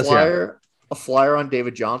they take a flyer on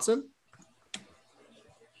David Johnson?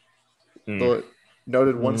 The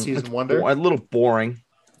noted one-season wonder. A little boring.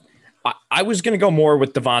 I was going to go more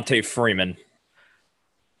with Devontae Freeman.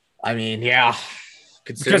 I mean, yeah.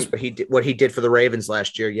 Considering what he did for the Ravens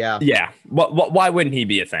last year, yeah. Yeah. Why wouldn't he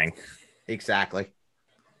be a thing? Exactly.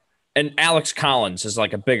 And Alex Collins is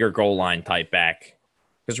like a bigger goal line type back.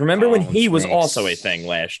 Because remember when he was also a thing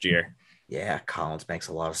last year? Yeah, Collins makes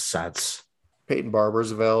a lot of sense. Peyton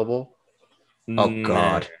Barber's available. Oh,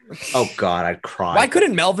 God. Oh, God, I'd cry. Why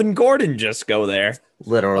couldn't Melvin Gordon just go there?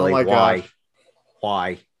 Literally, why? God.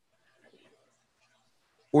 Why?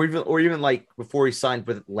 Or even like before he signed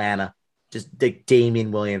with Atlanta, just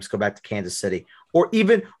Damian Williams go back to Kansas City. Or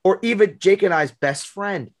even Jake and I's best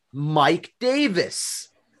friend, Mike Davis.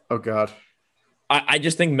 Oh, God. I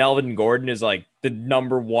just think Melvin Gordon is like the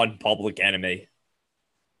number 1 public enemy.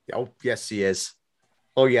 Oh, yes, he is.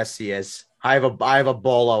 Oh, yes, he is. I have a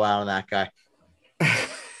bolo out on that guy.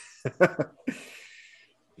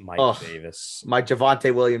 Mike Davis. My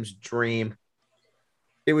Javonte Williams dream.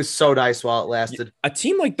 It was so nice while it lasted. A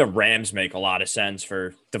team like the Rams make a lot of sense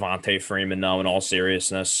for Devontae Freeman, though, in all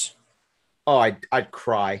seriousness. Oh, I'd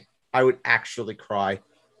cry. I would actually cry.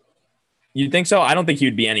 You think so? I don't think he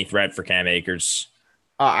would be any threat for Cam Akers.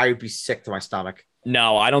 I would be sick to my stomach.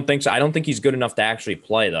 No, I don't think so. I don't think he's good enough to actually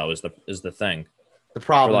play, though, is the thing. The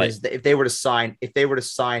problem is that if they were to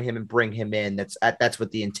sign him and bring him in, that's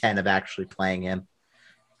what the intent of actually playing him.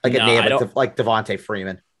 Like a name like Devontae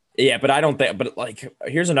Freeman. Yeah, but I don't think. But like,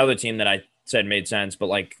 here's another team that I said made sense. But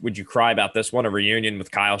like, would you cry about this one? A reunion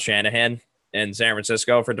with Kyle Shanahan in San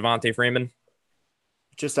Francisco for Devontae Freeman?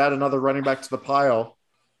 Just add another running back to the pile.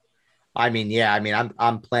 I mean, yeah. I mean,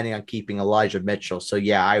 I'm planning on keeping Elijah Mitchell, so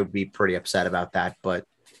yeah, I would be pretty upset about that. But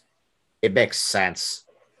it makes sense,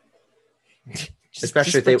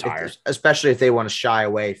 especially if they want to shy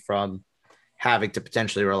away from having to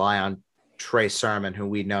potentially rely on Trey Sermon, who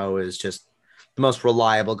we know is just the most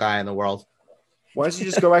reliable guy in the world. Why don't you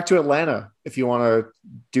just go back to Atlanta if you want to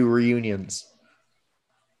do reunions?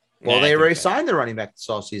 Well, Nah, they I already think so. signed the running back this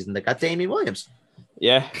offseason. They got Damian Williams.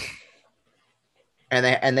 Yeah.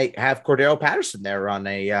 And they have Cordero Patterson there on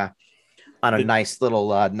a nice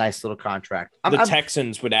little contract. The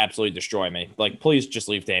Texans would absolutely destroy me. Like, please just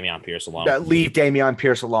leave Dameon Pierce alone. Leave Dameon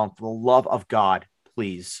Pierce alone, for the love of God,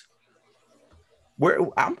 please.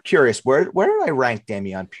 I'm curious, where did I rank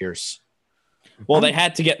Dameon Pierce? Well, they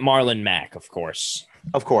had to get Marlon Mack, of course.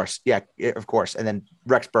 Of course, yeah, of course, and then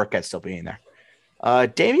Rex Burkhead still being there.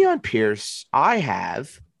 Dameon Pierce, I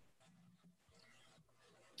have.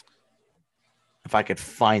 If I could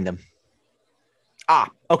find them.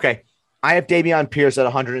 Okay. I have Dameon Pierce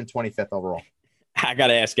at 125th overall. I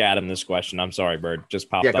gotta ask Adam this question. I'm sorry, Bird. Just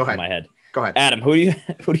popped up in my head. Go ahead. Adam, who do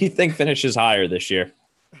you think finishes higher this year?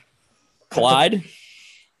 Clyde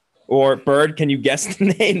or Bird? Can you guess the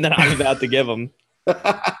name that I'm about to give him?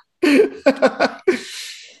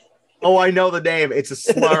 Oh, I know the name. It's a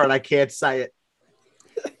slur and I can't say it.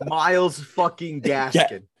 Miles fucking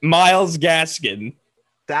Gaskin. Miles Gaskin.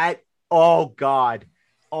 Oh God.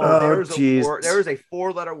 Oh, there is a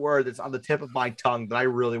 4-letter word that's on the tip of my tongue that I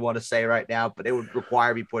really want to say right now, but it would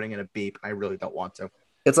require me putting in a beep. I really don't want to.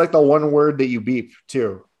 It's like the one word that you beep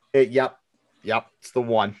too. Yep. It's the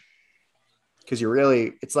one. Because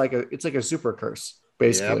it's like a super curse,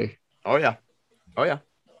 basically. Yep. Oh yeah.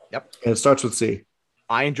 Yep. And it starts with C.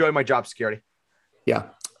 I enjoy my job security. Yeah.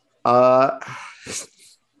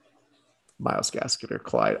 Miles Gaskin or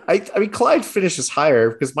Clyde. I mean, Clyde finishes higher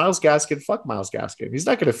because Miles Gaskin, fuck Miles Gaskin. He's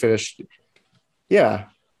not going to finish. Yeah.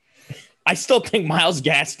 I still think Miles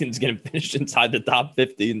Gaskin's going to finish inside the top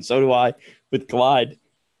 50, and so do I with Clyde.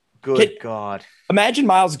 Good God. Imagine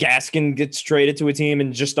Miles Gaskin gets traded to a team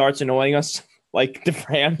and just starts annoying us like the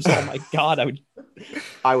Rams. Oh, my God.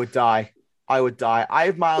 I would die. I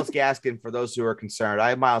have Miles Gaskin, for those who are concerned. I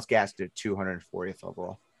have Miles Gaskin at 240th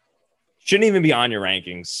overall. Shouldn't even be on your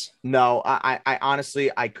rankings. No, I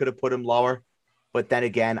honestly, I could have put him lower, but then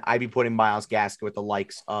again, I'd be putting Miles Gaskin with the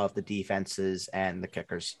likes of the defenses and the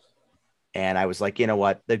kickers. And I was like, you know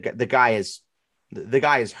what? The guy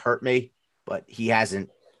has hurt me, but he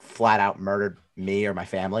hasn't flat out murdered me or my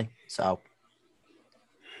family. So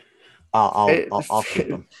I'll keep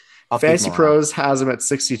him. Fantasy Pros has him at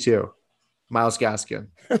 62. Miles Gaskin.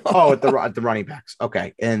 Oh, at the running backs.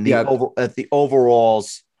 Okay. And at the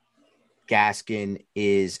overalls, Gaskin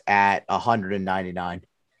is at 199.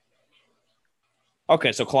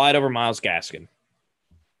 Okay, so Clyde over Miles Gaskin.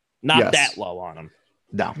 Not that low on him.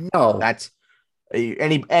 No. That's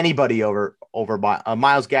anybody over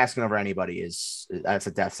Miles Gaskin over anybody that's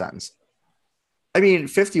a death sentence. I mean,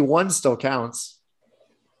 51 still counts.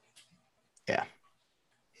 Yeah.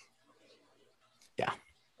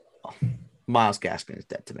 Well, Miles Gaskin is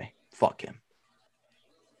dead to me. Fuck him.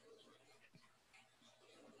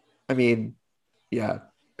 I mean, yeah.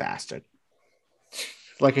 Bastard.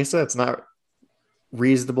 Like I said, it's not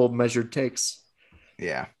reasonable measured takes.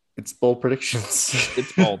 Yeah. It's bold predictions.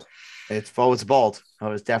 It's bold. It's bold.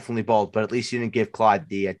 Oh, it's definitely bold. But at least you didn't give Clyde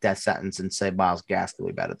the death sentence and say Miles Gaskin will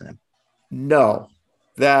be better than him. No.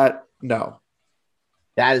 That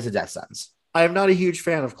is a death sentence. I am not a huge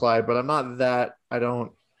fan of Clyde, but I'm not that. I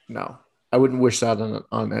don't know. I wouldn't wish that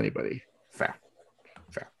on anybody. Fair.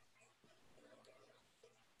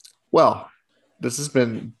 Well, this has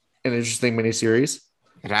been an interesting mini-series.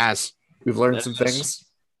 It has. We've learned some things.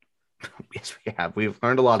 Yes, we have. We've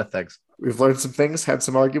learned a lot of things. We've learned some things, had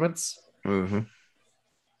some arguments. Mm-hmm.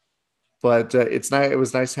 But it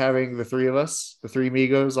was nice having the three of us, the three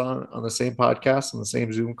amigos on the same podcast, on the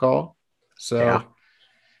same Zoom call. So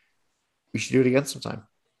we should do it again sometime.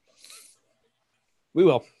 We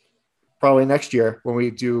will. Probably next year when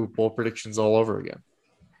we do bold predictions all over again.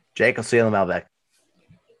 Jake, I'll see you in the mailbag.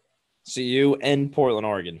 See you in Portland,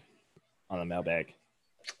 Oregon on the mailbag.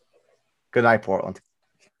 Good night, Portland.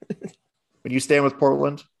 When you stand with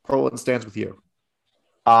Portland, Portland stands with you.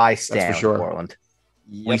 I stand for sure. with Portland.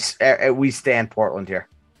 Yep. We stand Portland here.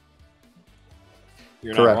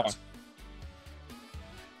 You're Correct. not wrong.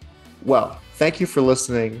 Well, thank you for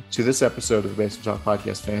listening to this episode of the Basement Talk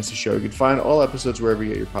Podcast Fantasy Show. You can find all episodes wherever you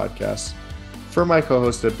get your podcasts. For my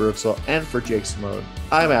co-host Ed Birdsall and for Jake Simone,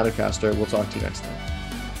 I'm Adam Castor. We'll talk to you next time.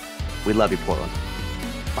 We love you, Portland.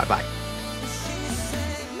 Bye-bye.